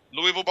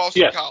 Louisville,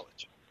 Boston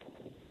College.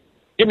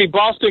 Give me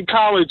Boston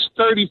College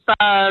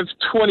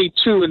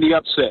 35-22 in the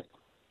upset.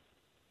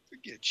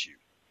 Forget you.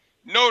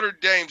 Notre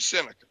Dame,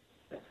 Seneca.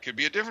 Could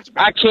be a difference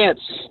maker. I can't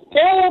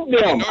stand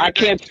them. I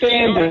can't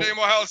stand them. Notre Dame,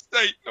 Ohio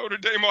State. Notre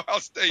Dame, Ohio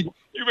State.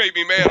 You made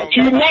me mad on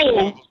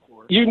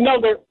you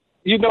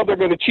know they're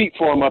going to cheat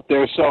for them up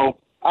there. So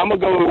I'm going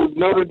to go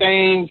Notre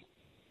Dame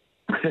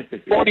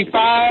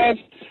 45,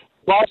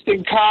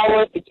 Boston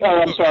College.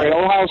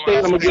 Ohio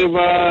State. I'm going to give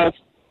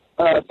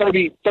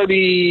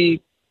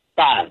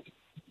 35.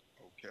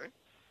 Okay.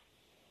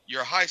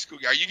 Your high school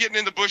guy. Are you getting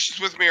in the bushes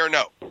with me or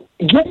no?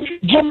 Give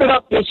it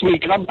up this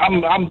week.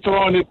 I'm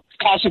throwing it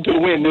caution to the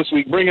wind this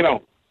week. Bring it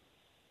on.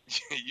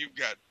 You've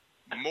got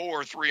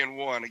Moore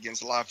 3-1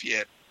 against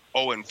Lafayette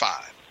 0-5.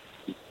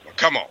 Well,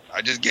 come on.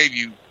 I just gave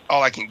you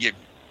all I can give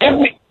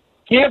you.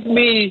 Give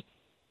me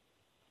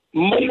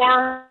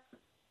Moore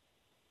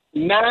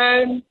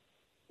 9,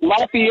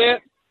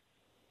 Lafayette.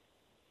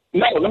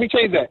 No, let me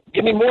change that.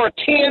 Give me Moore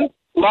 10,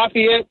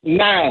 Lafayette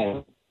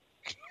 9.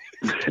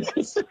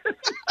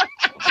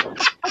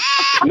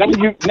 Now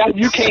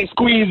you can't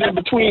squeeze in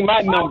between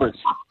my numbers.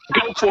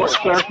 Go for it,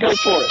 sir. Go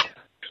for it.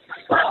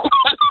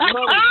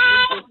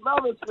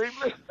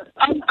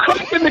 I'm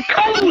cracking the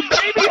code,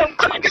 baby. I'm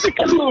cracking the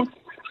code.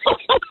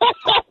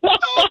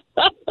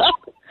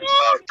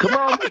 Come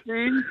on,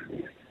 Steve.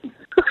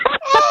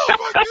 Oh,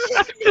 my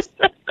goodness.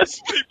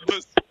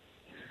 Sleepless.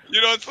 You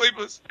know,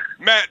 Sleepless.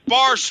 Matt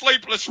Barr,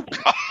 Sleepless. I'm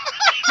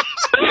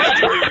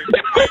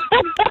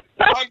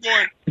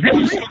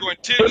still going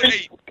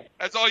 10-8.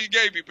 That's all you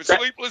gave me. But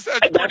Sleepless, that's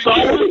pretty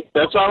good.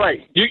 That's all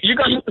right. You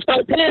got to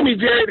start paying me,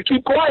 Jerry, to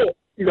keep quiet.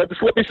 You got to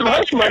slip me some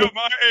hush money.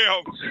 I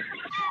am.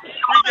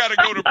 We got to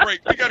go to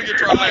break. We got to get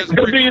to our last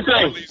break. Do your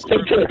thing.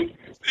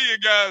 See you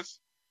guys.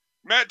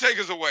 Matt, take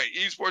us away.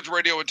 eSports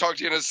Radio will talk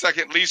to you in a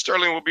second. Lee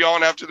Sterling will be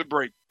on after the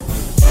break.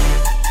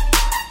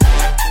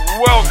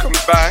 Welcome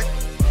back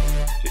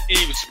to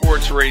Eve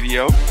Sports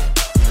Radio.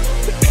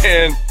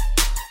 And,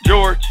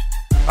 George,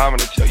 I'm going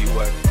to tell you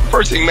what.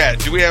 First thing, Matt,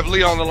 do we have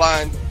Lee on the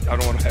line? I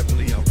don't want to have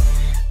Lee on.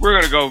 We're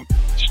going to go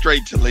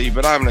straight to Lee,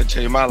 but I'm going to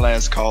tell you my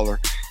last caller.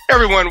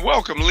 Everyone,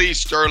 welcome Lee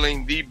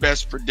Sterling, the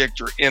best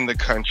predictor in the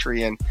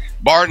country. And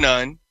bar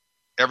none,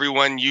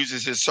 everyone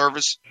uses his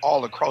service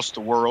all across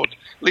the world.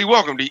 Lee,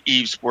 welcome to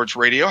Eve Sports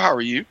Radio. How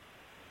are you?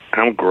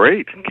 I'm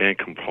great. Can't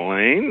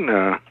complain.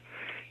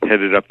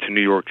 Headed up to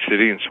New York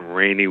City in some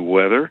rainy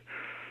weather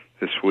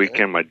this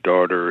weekend. My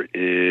daughter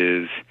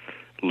is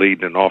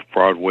leading an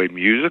off-Broadway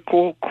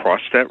musical,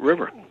 Cross That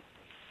River.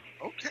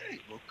 Okay.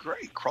 Well,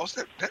 great. Cross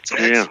that. That's Yeah,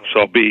 excellent. so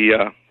I'll be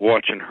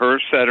watching her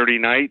Saturday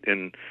night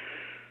and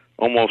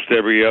almost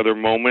every other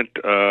moment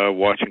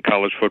watching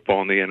college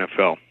football in the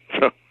NFL.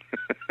 So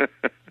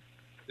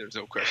There's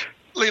no question.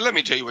 Lee, let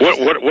me tell you what.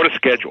 What a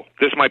schedule!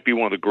 This might be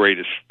one of the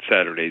greatest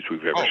Saturdays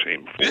we've ever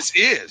seen before. This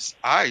is.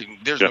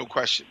 There's no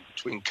question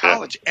between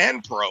college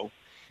and pro,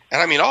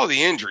 and I mean all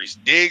the injuries.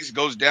 Diggs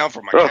goes down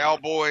for my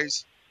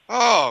Cowboys.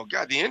 Oh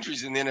God, the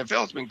injuries in the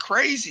NFL has been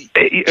crazy.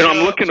 And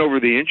I'm looking over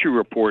the injury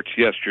reports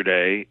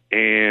yesterday,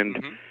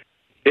 and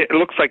it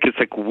looks like it's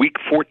like week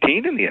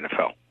 14 in the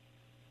NFL.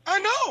 I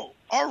know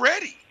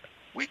already.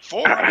 Week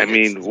 4. I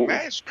mean,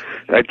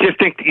 I just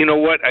think you know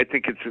what? I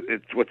think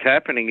it's what's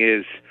happening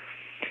is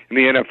in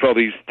the NFL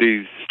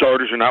these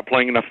starters are not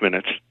playing enough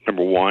minutes.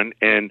 Number one,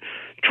 and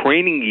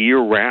training year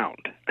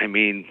round. I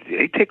mean,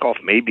 they take off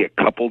maybe a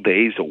couple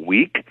days a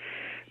week.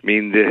 I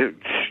mean,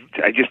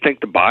 I just think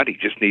the body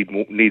just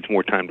needs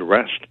more time to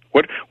rest.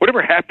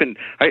 Whatever happened?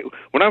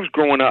 When I was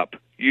growing up,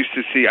 I used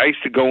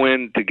to go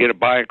in to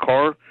buy a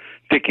car.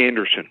 Dick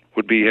Anderson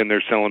would be in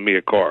there selling me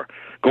a car.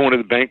 Going to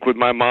the bank with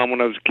my mom when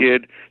I was a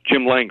kid,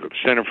 Jim Langer, the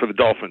center for the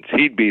Dolphins,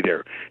 he'd be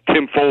there.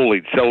 Tim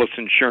Foley'd sell us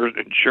insurance.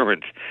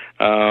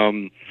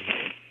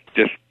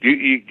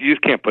 You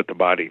just can't put the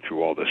body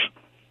through all this.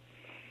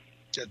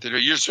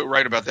 You're so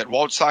right about that.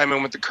 Walt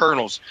Simon with the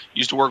Colonels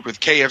used to work with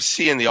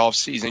KFC in the off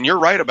season. You're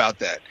right about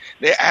that.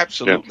 They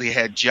absolutely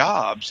had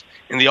jobs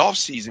in the off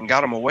season, got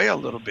them away a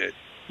little bit.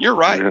 You're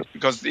right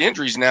because the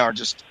injuries now are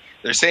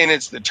they're saying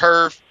it's the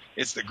turf,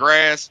 it's the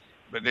grass,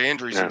 but the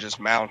injuries are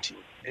just mounting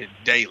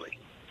daily.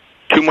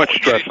 Too much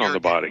stress on the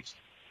body.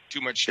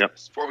 Too much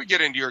stress. Before we get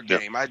into your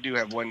game, I do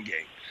have one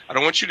game. I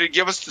don't want you to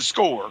give us the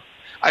score.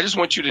 I just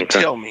want you to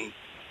tell me,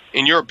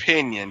 in your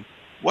opinion,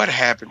 what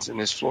happens in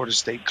this Florida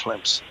State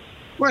Clemson?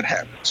 What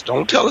happens?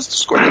 Don't tell us the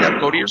score. You got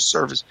to go to your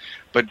service.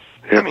 But,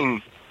 I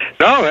mean.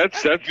 No,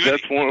 that's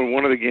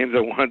one of the games I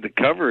wanted to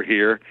cover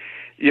here.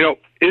 You know,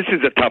 this is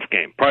a tough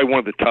game, probably one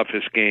of the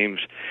toughest games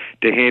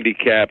to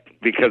handicap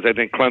because I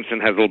think Clemson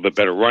has a little bit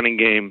better running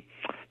game.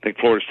 I think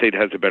Florida State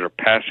has a better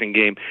passing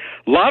game.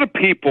 A lot of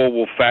people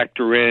will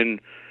factor in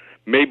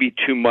maybe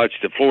too much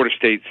that Florida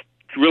State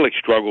really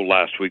struggled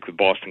last week with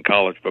Boston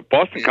College, but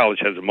Boston College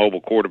has a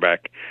mobile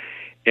quarterback,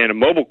 and a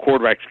mobile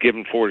quarterback's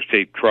given Florida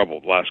State trouble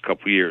the last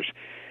couple of years.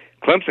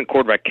 Clemson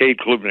quarterback Cade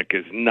Klubnik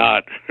is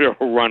not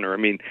a runner. I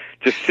mean,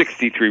 just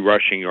 63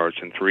 rushing yards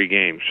in 3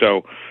 games.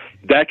 So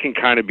that can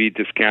kind of be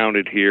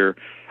discounted here.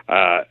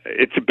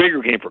 It's a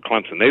bigger game for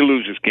Clemson. They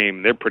lose this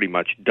game, they're pretty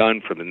much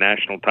done for the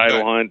national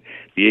title hunt,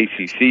 the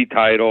ACC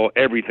title,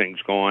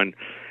 everything's gone.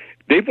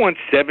 They've won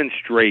 7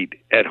 straight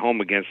at home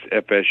against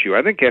FSU.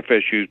 I think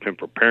FSU's been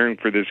preparing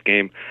for this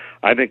game.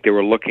 I think they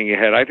were looking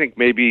ahead. I think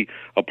maybe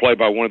a play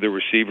by one of the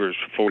receivers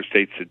for Florida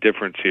State's the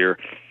difference here.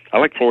 I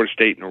like Florida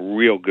State in a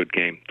real good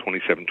game,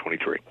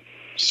 27-23.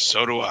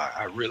 So do I.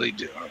 I really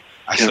do.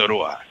 So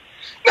do I.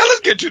 Now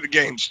let's get to the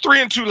games.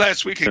 3-2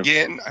 last week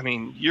again. I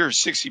mean, you're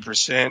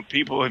 60%.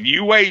 People, if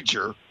you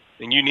wager,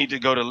 then you need to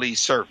go to Lee's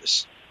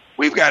service.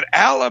 We've got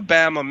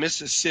Alabama,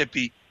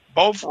 Mississippi,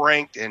 both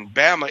ranked, and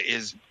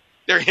Bama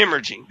they're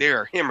hemorrhaging. They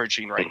are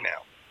hemorrhaging right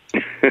now.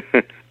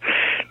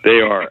 They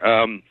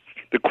are.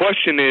 The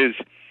question is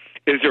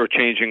there a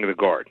changing of the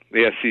guard,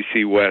 the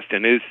SEC West,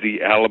 and is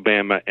the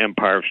Alabama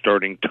empire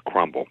starting to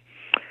crumble?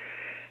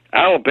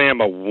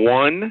 Alabama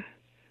won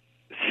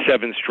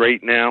 7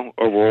 straight now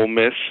over Ole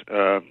Miss.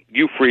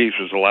 Hugh Freeze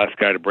was the last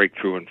guy to break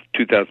through in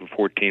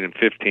 2014 and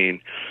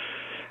 15.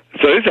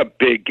 So this is a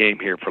big game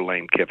here for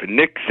Lane Kiffin.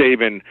 Nick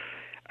Saban,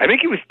 I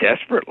think he was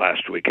desperate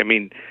last week. I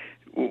mean,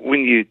 when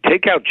you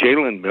take out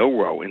Jalen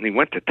Milroe and he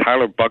went to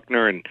Tyler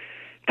Buckner and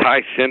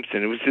Ty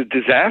Simpson, it was a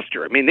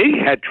disaster. I mean, they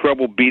had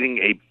trouble beating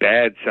a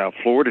bad South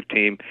Florida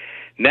team.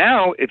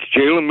 Now it's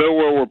Jalen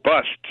Milroe or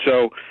bust.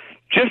 So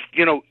just,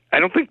 I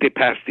don't think they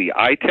passed the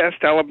eye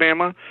test,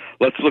 Alabama.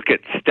 Let's look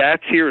at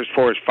stats here as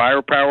far as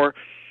firepower.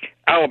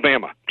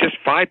 Alabama, just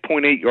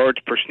 5.8 yards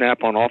per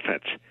snap on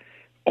offense.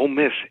 Ole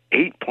Miss,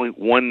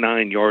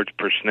 8.19 yards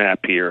per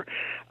snap here.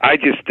 I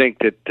just think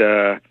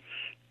that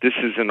this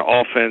is an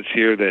offense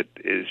here that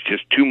is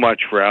just too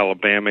much for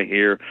Alabama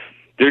here.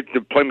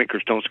 The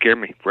playmakers don't scare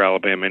me for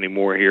Alabama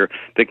anymore here.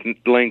 I think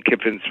Lane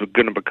Kiffin's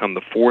going to become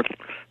the 4th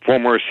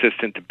former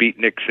assistant to beat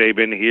Nick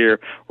Saban here.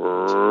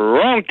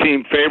 Wrong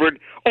team favored.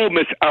 Ole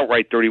Miss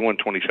outright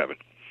 31-27.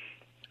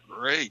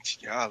 Great.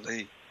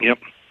 Golly. Yep.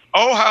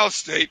 Ohio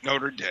State,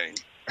 Notre Dame.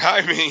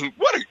 I mean,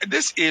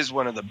 this is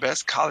one of the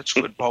best college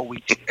football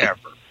weeks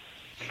ever.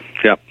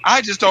 Yep.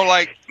 I just don't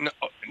like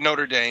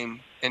Notre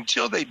Dame.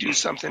 Until they do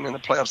something in the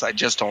playoffs, I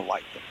just don't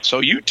like them. So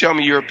you tell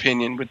me your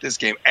opinion with this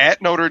game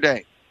at Notre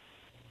Dame.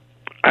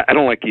 I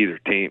don't like either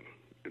team,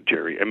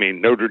 Jerry. I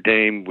mean, Notre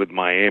Dame with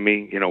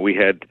Miami, we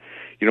had,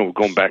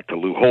 going back to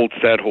Lou Holtz,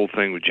 that whole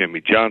thing with Jimmy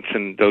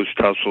Johnson, those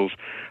tussles.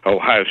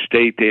 Ohio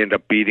State, they end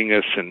up beating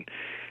us and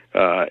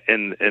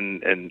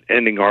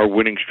ending our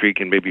winning streak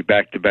and maybe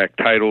back-to-back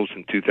titles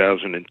in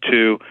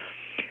 2002.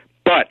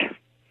 But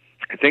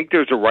I think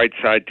there's a right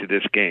side to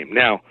this game.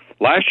 Now,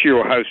 last year,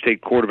 Ohio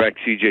State quarterback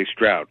C.J.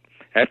 Stroud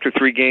after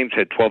 3 games,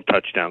 had 12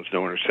 touchdowns,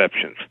 no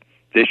interceptions.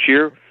 This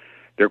year,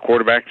 their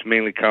quarterbacks,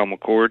 mainly Kyle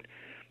McCord,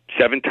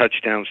 7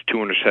 touchdowns, 2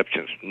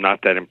 interceptions.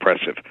 Not that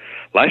impressive.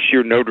 Last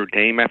year, Notre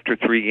Dame, after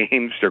 3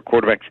 games, their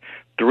quarterbacks,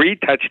 3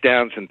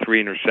 touchdowns and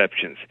 3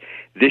 interceptions.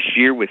 This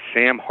year, with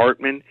Sam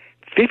Hartman,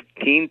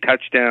 15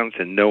 touchdowns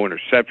and no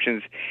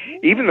interceptions.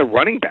 Even the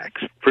running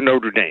backs for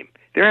Notre Dame,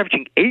 they're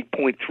averaging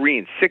 8.3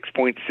 and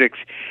 6.6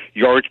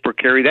 yards per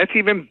carry. That's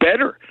even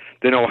better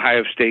than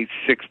Ohio State's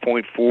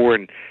 6.4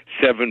 and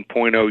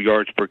 7.0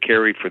 yards per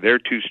carry for their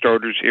 2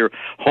 starters here.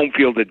 Home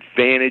field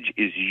advantage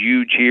is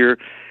huge here.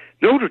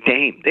 Notre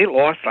Dame, they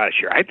lost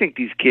last year. I think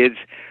these kids,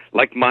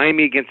 like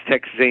Miami against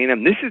Texas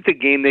A&M, this is the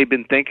game they've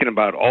been thinking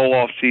about all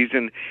off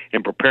season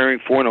and preparing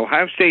for. And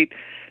Ohio State,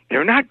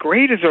 they're not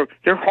great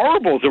they're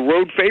horrible as a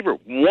road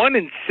favorite.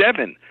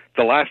 1-7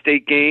 the last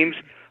 8 games.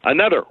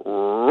 Another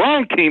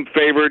wrong team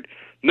favored.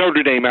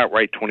 Notre Dame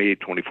outright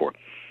 28-24.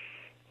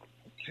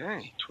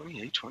 Okay,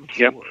 28-24.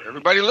 Yep.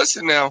 Everybody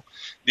listen now.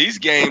 These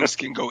games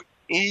can go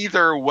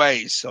either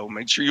way, so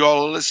make sure you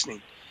all are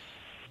listening.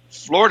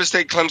 Florida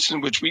State,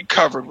 Clemson, which we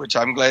covered, which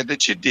I'm glad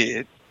that you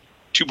did.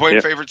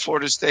 2-point favorites,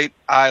 Florida State.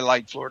 I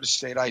like Florida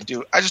State. I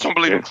do. I just don't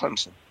believe in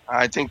Clemson.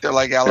 I think they're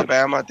like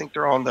Alabama. I think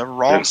they're on the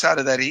wrong side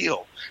of that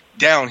hill,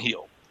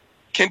 downhill.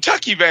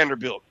 Kentucky,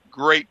 Vanderbilt,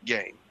 great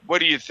game. What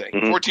do you think?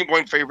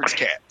 14-point favorites,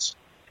 Cats.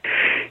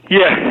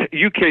 Yeah,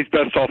 UK's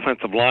best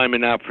offensive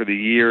lineman out for the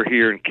year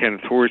here in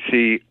Kenneth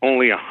Horsey,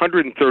 only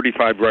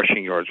 135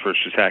 rushing yards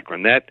versus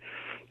Akron. That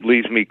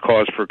leaves me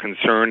cause for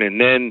concern. And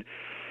then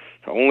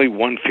only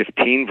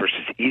 115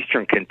 versus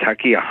Eastern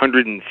Kentucky,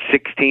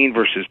 116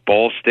 versus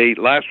Ball State.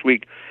 Last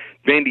week,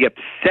 Vandy up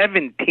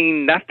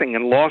 17-0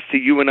 and lost to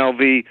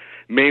UNLV,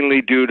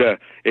 mainly due to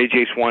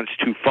A.J. Swan's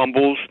 2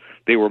 fumbles.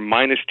 They were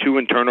 -2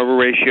 in turnover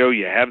ratio.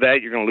 You have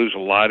that, you're going to lose a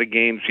lot of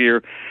games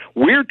here.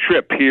 Weird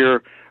trip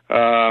here.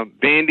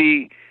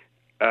 Vandy,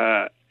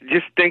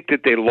 just think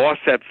that they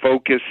lost that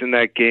focus in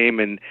that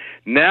game, and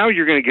now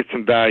you're going to get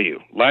some value.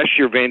 Last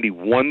year, Vandy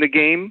won the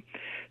game,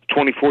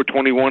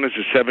 24-21 as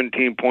a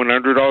 17-point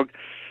underdog.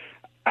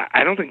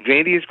 I don't think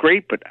Vandy is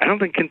great, but I don't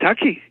think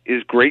Kentucky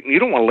is great, and you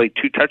don't want to lay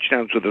 2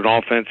 touchdowns with an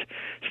offense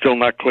still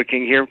not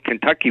clicking here.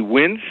 Kentucky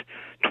wins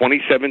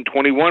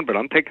 27-21, but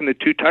I'm taking the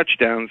 2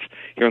 touchdowns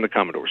here on the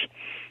Commodores.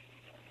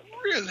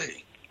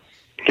 Really?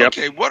 Yep.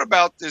 Okay, what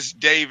about this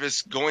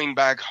Davis going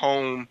back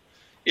home?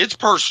 It's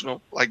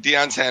personal, like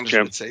Deion Sanders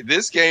would say.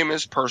 This game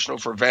is personal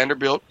for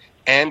Vanderbilt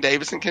and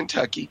Davis in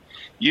Kentucky.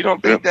 You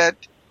don't think that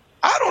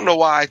 – I don't know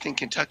why I think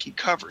Kentucky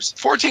covers.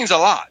 14's a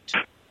lot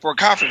for a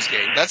conference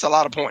game. That's a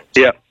lot of points.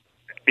 Yeah,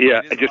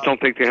 I just don't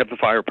think they have the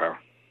firepower.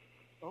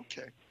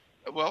 Okay.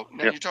 Well,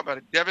 now you're talking about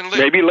it. Devin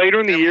Leary. Maybe later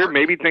in the year,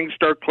 maybe things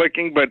start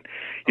clicking, but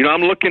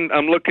I'm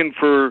looking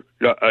for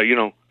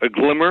a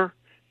glimmer,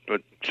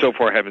 but so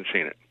far I haven't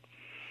seen it.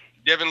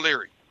 Devin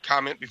Leary,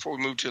 comment before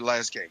we move to the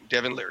last game.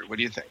 Devin Leary, what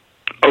do you think?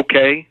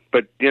 Okay,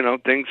 but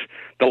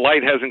the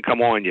light hasn't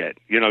come on yet.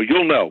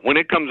 You'll know when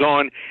it comes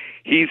on.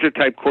 He's the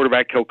type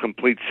quarterback he'll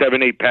complete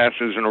 7-8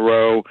 passes in a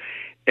row,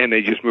 and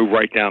they just move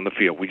right down the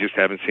field. We just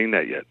haven't seen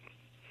that yet.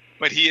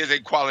 But he is a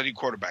quality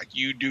quarterback.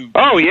 You do.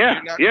 Oh, yeah.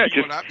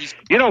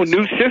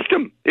 New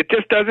system. It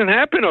just doesn't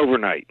happen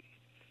overnight.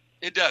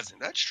 It doesn't.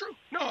 That's true.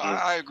 No,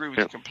 I agree with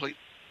you completely.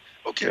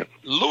 Okay.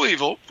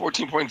 Louisville,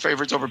 14-point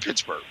favorites over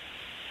Pittsburgh.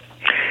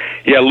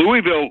 Yeah,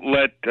 Louisville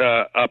let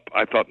up,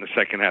 I thought, in the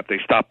second half. They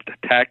stopped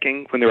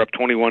attacking when they were up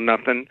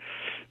 21-0.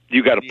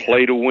 You got to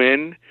play to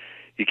win.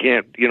 You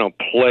can't,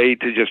 play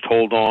to just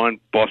hold on.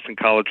 Boston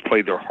College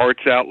played their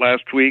hearts out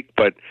last week,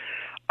 but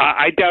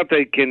I doubt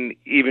they can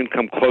even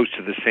come close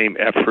to the same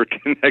effort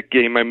in that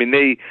game. I mean,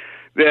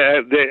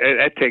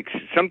 that takes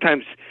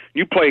sometimes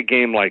you play a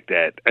game like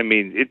that. I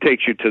mean, it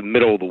takes you to the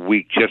middle of the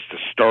week just to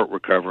start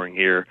recovering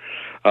here.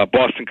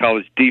 Boston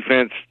College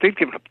defense, they've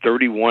given up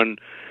 31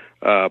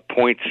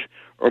 points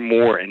or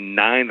more in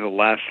 9 of the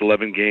last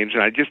 11 games,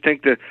 and I just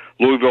think the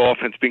Louisville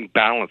offense being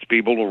balanced, be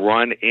able to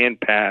run and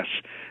pass.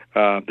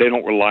 They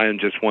don't rely on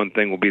just one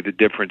thing will be the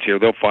difference here.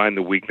 They'll find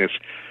the weakness.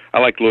 I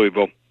like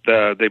Louisville.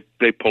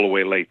 They pull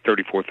away late,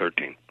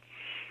 34-13.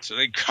 So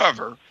they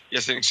cover.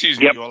 Yes, and excuse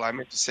me, y'all. I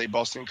meant to say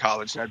Boston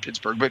College, not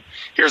Pittsburgh. But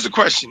here's the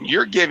question.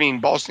 You're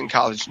giving Boston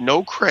College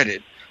no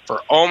credit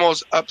for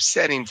almost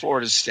upsetting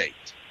Florida State.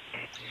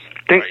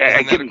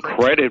 I give them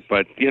credit,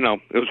 but, it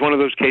was one of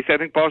those cases. I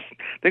think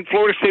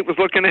Florida State was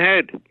looking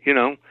ahead,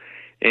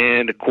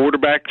 and a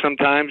quarterback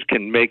sometimes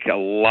can make a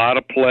lot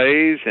of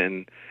plays,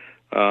 and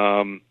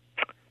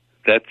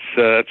that's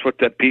what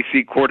that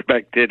BC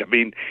quarterback did. I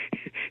mean,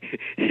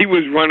 he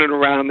was running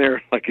around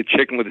there like a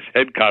chicken with his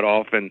head cut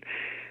off, and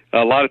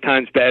a lot of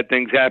times bad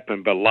things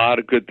happen, but a lot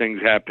of good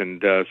things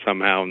happened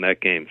somehow in that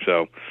game.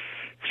 So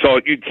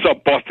you saw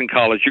Boston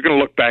College. You're going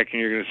to look back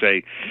and you're going to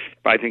say,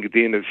 I think at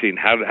the end of the season,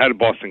 how did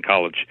Boston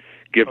College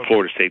give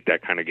Florida State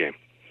that kind of game?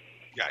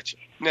 Gotcha.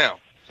 Now,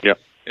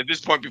 at this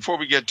point, before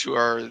we get to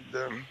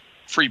the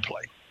free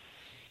play,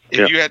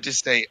 if you had to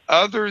say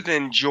other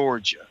than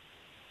Georgia,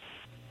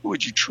 who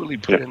would you truly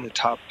put in the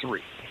top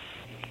 3?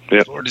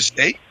 Florida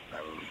State?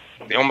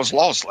 They almost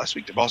lost last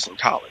week to Boston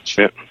College.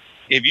 Yeah.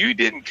 If you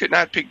could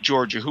not pick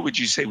Georgia, who would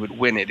you say would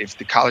win it if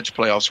the college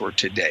playoffs were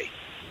today?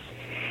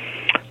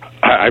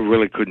 I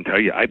really couldn't tell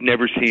you. I've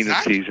never seen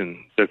a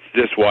season that's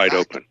this wide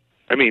open.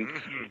 I mean,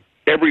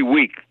 every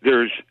week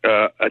there's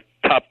a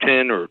top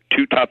 10 or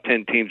two top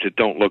 10 teams that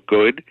don't look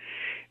good,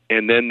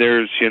 and then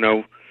there's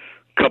a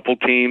couple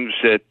teams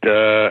that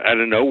out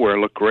of nowhere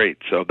look great.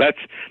 So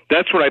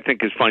that's what I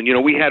think is fun.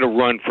 We had a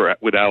run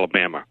with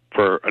Alabama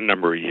for a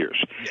number of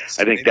years. Yes,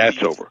 I think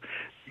that's over.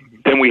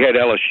 Then we had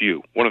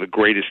LSU, one of the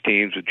greatest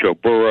teams with Joe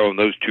Burrow and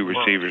those two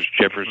receivers,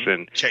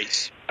 Jefferson,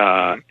 Chase,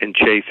 and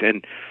Chase,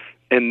 and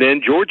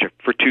then Georgia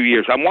for 2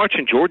 years. I'm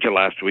watching Georgia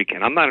last week,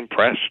 and I'm not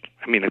impressed.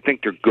 I mean, I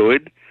think they're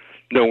good,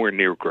 nowhere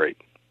near great.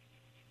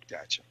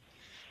 Gotcha.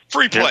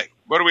 Free play. Yeah.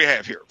 What do we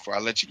have here before I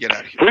let you get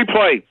out of here? Free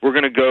play. We're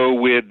going to go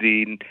with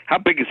how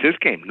big is this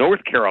game?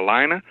 North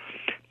Carolina,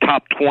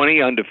 top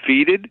 20,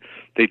 undefeated.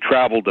 They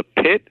travel to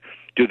Pitt.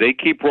 Do they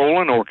keep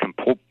rolling, or can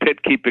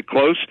Pitt keep it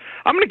close?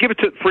 I'm going to give it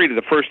free to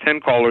the first 10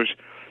 callers.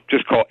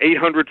 Just call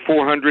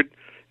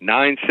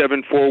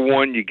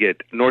 800-400-9741. You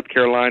get North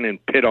Carolina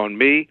and Pitt on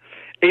me.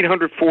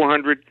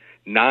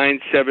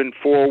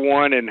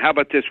 800-400-9741. And how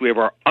about this? We have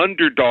our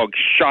underdog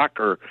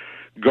shocker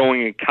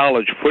going in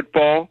college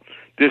football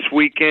this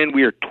weekend.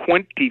 We are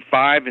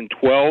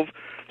 25-12.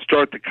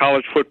 Start the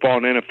college football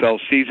and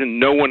NFL season.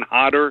 No one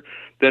hotter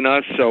than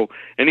us. So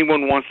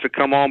anyone wants to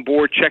come on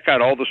board, check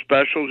out all the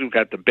specials. We've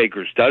got the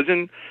Baker's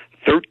Dozen,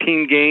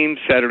 13 games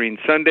Saturday and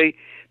Sunday,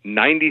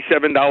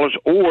 $97,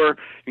 or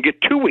you get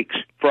 2 weeks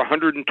for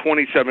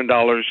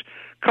 $127.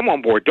 Come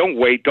on board. Don't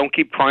wait. Don't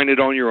keep trying it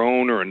on your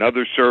own or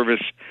another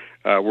service.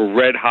 We're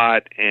red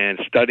hot and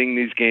studying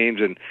these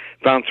games and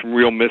found some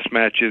real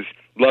mismatches.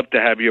 Love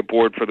to have you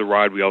aboard for the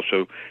ride. We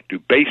also do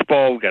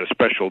baseball. We've got a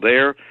special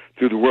there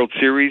through the World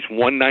Series,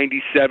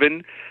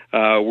 197.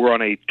 We're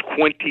on a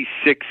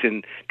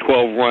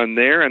 26-12 run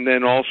there. And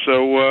then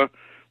also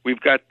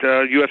we've got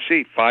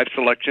UFC, 5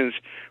 selections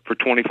for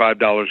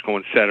 $25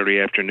 going Saturday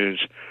afternoon's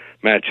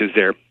matches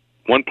there.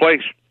 One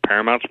place,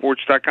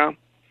 ParamountSports.com.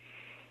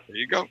 There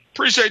you go.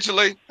 Appreciate you,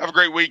 Lee. Have a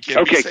great weekend.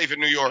 Okay. Be safe in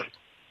New York.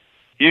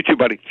 You too,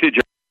 buddy. See you,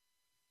 Joe.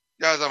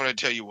 Guys, I'm going to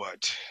tell you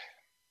what.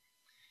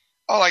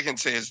 All I can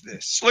say is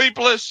this.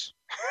 Sleepless.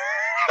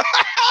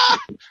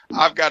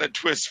 I've got a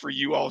twist for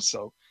you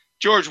also.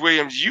 George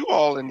Williams, you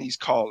all in these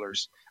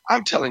callers,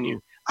 I'm telling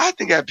you, I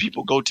think I have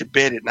people go to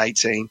bed at night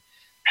saying,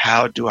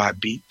 how do I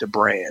beat the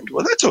brand?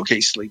 Well, that's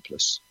okay,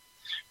 Sleepless,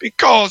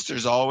 because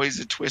there's always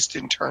a twist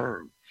and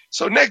turn.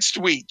 So next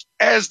week,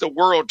 as the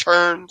world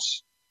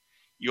turns,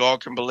 you all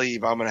can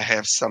believe I'm going to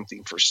have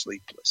something for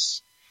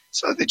Sleepless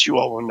so that you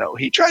all will know.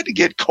 He tried to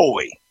get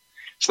coy.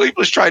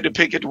 Sleepless tried to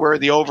pick it where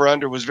the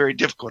over-under was very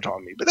difficult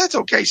on me, but that's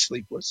okay,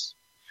 Sleepless,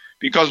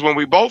 because when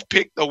we both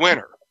pick the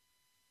winner,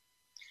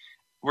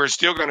 we're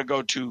still going to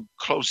go to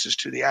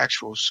closest to the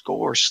actual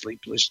score,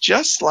 Sleepless,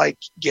 just like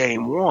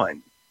game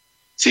one.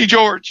 See,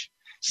 George,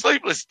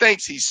 Sleepless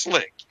thinks he's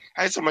slick.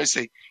 I had somebody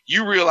say,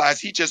 you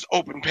realize he just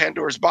opened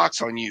Pandora's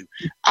box on you.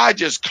 I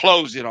just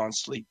closed it on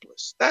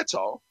Sleepless. That's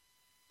all.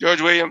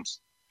 George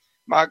Williams,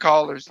 my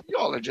callers, you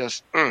all are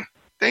just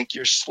think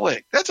you're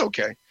slick. That's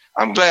okay.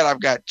 I'm glad I've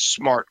got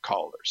smart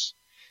callers,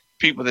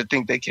 people that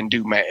think they can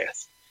do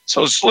math.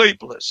 So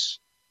Sleepless,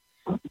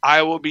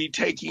 I will be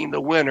taking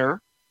the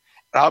winner.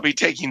 I'll be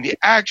taking the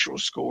actual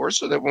score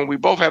so that when we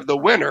both have the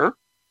winner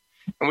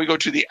and we go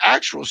to the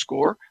actual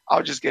score,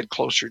 I'll just get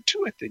closer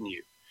to it than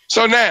you.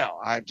 So now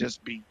I've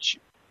just beat you.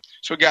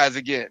 So guys,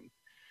 again,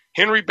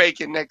 Henry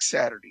Bacon next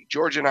Saturday.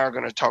 George and I are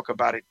going to talk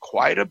about it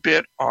quite a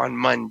bit on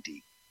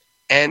Monday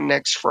and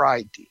next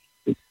Friday.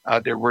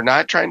 We're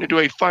not trying to do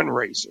a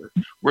fundraiser.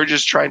 We're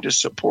just trying to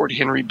support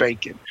Henry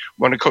Bacon,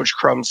 one of Coach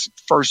Crum's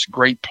first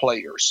great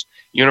players,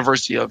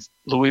 University of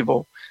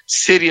Louisville,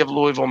 City of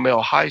Louisville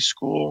Male High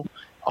School,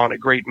 on a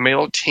great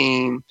male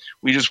team.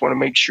 We just want to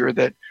make sure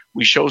that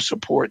we show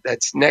support.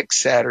 That's next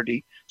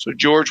Saturday. So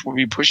George will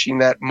be pushing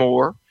that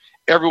more.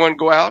 Everyone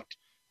go out,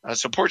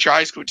 support your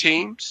high school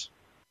teams.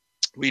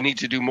 We need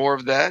to do more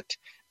of that.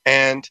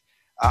 And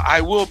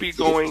I will be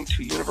going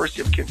to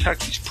University of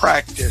Kentucky's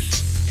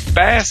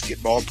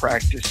basketball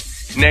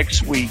practice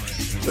next week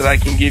so that I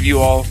can give you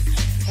all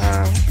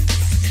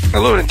a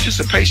little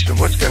anticipation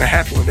of what's going to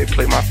happen when they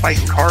play my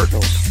Fighting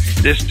Cardinals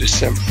this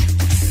December.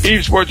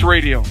 Eve Sports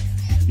Radio.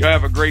 Y'all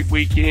have a great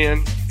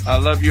weekend. I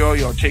love you all.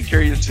 Y'all take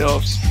care of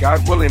yourselves.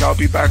 God willing, I'll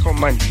be back on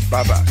Monday.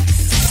 Bye-bye.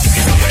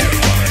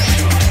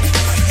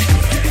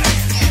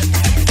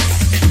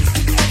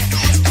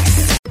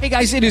 Hey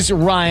guys, it is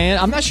Ryan.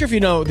 I'm not sure if you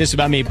know this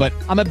about me, but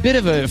I'm a bit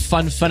of a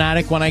fun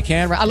fanatic when I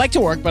can. I like to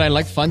work, but I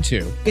like fun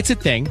too. It's a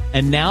thing.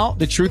 And now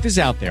the truth is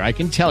out there. I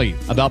can tell you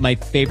about my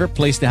favorite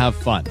place to have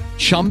fun.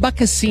 Chumba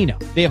Casino.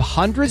 They have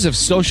hundreds of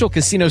social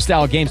casino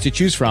style games to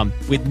choose from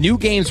with new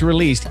games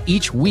released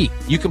each week.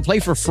 You can play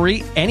for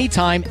free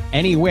anytime,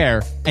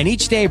 anywhere. And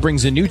each day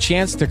brings a new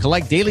chance to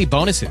collect daily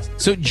bonuses.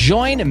 So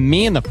join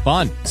me in the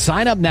fun.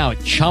 Sign up now at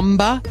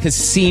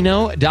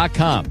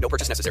ChumbaCasino.com. No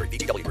purchase necessary.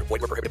 VGW Group.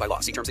 Void where prohibited by law.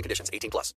 See terms and conditions. 18+.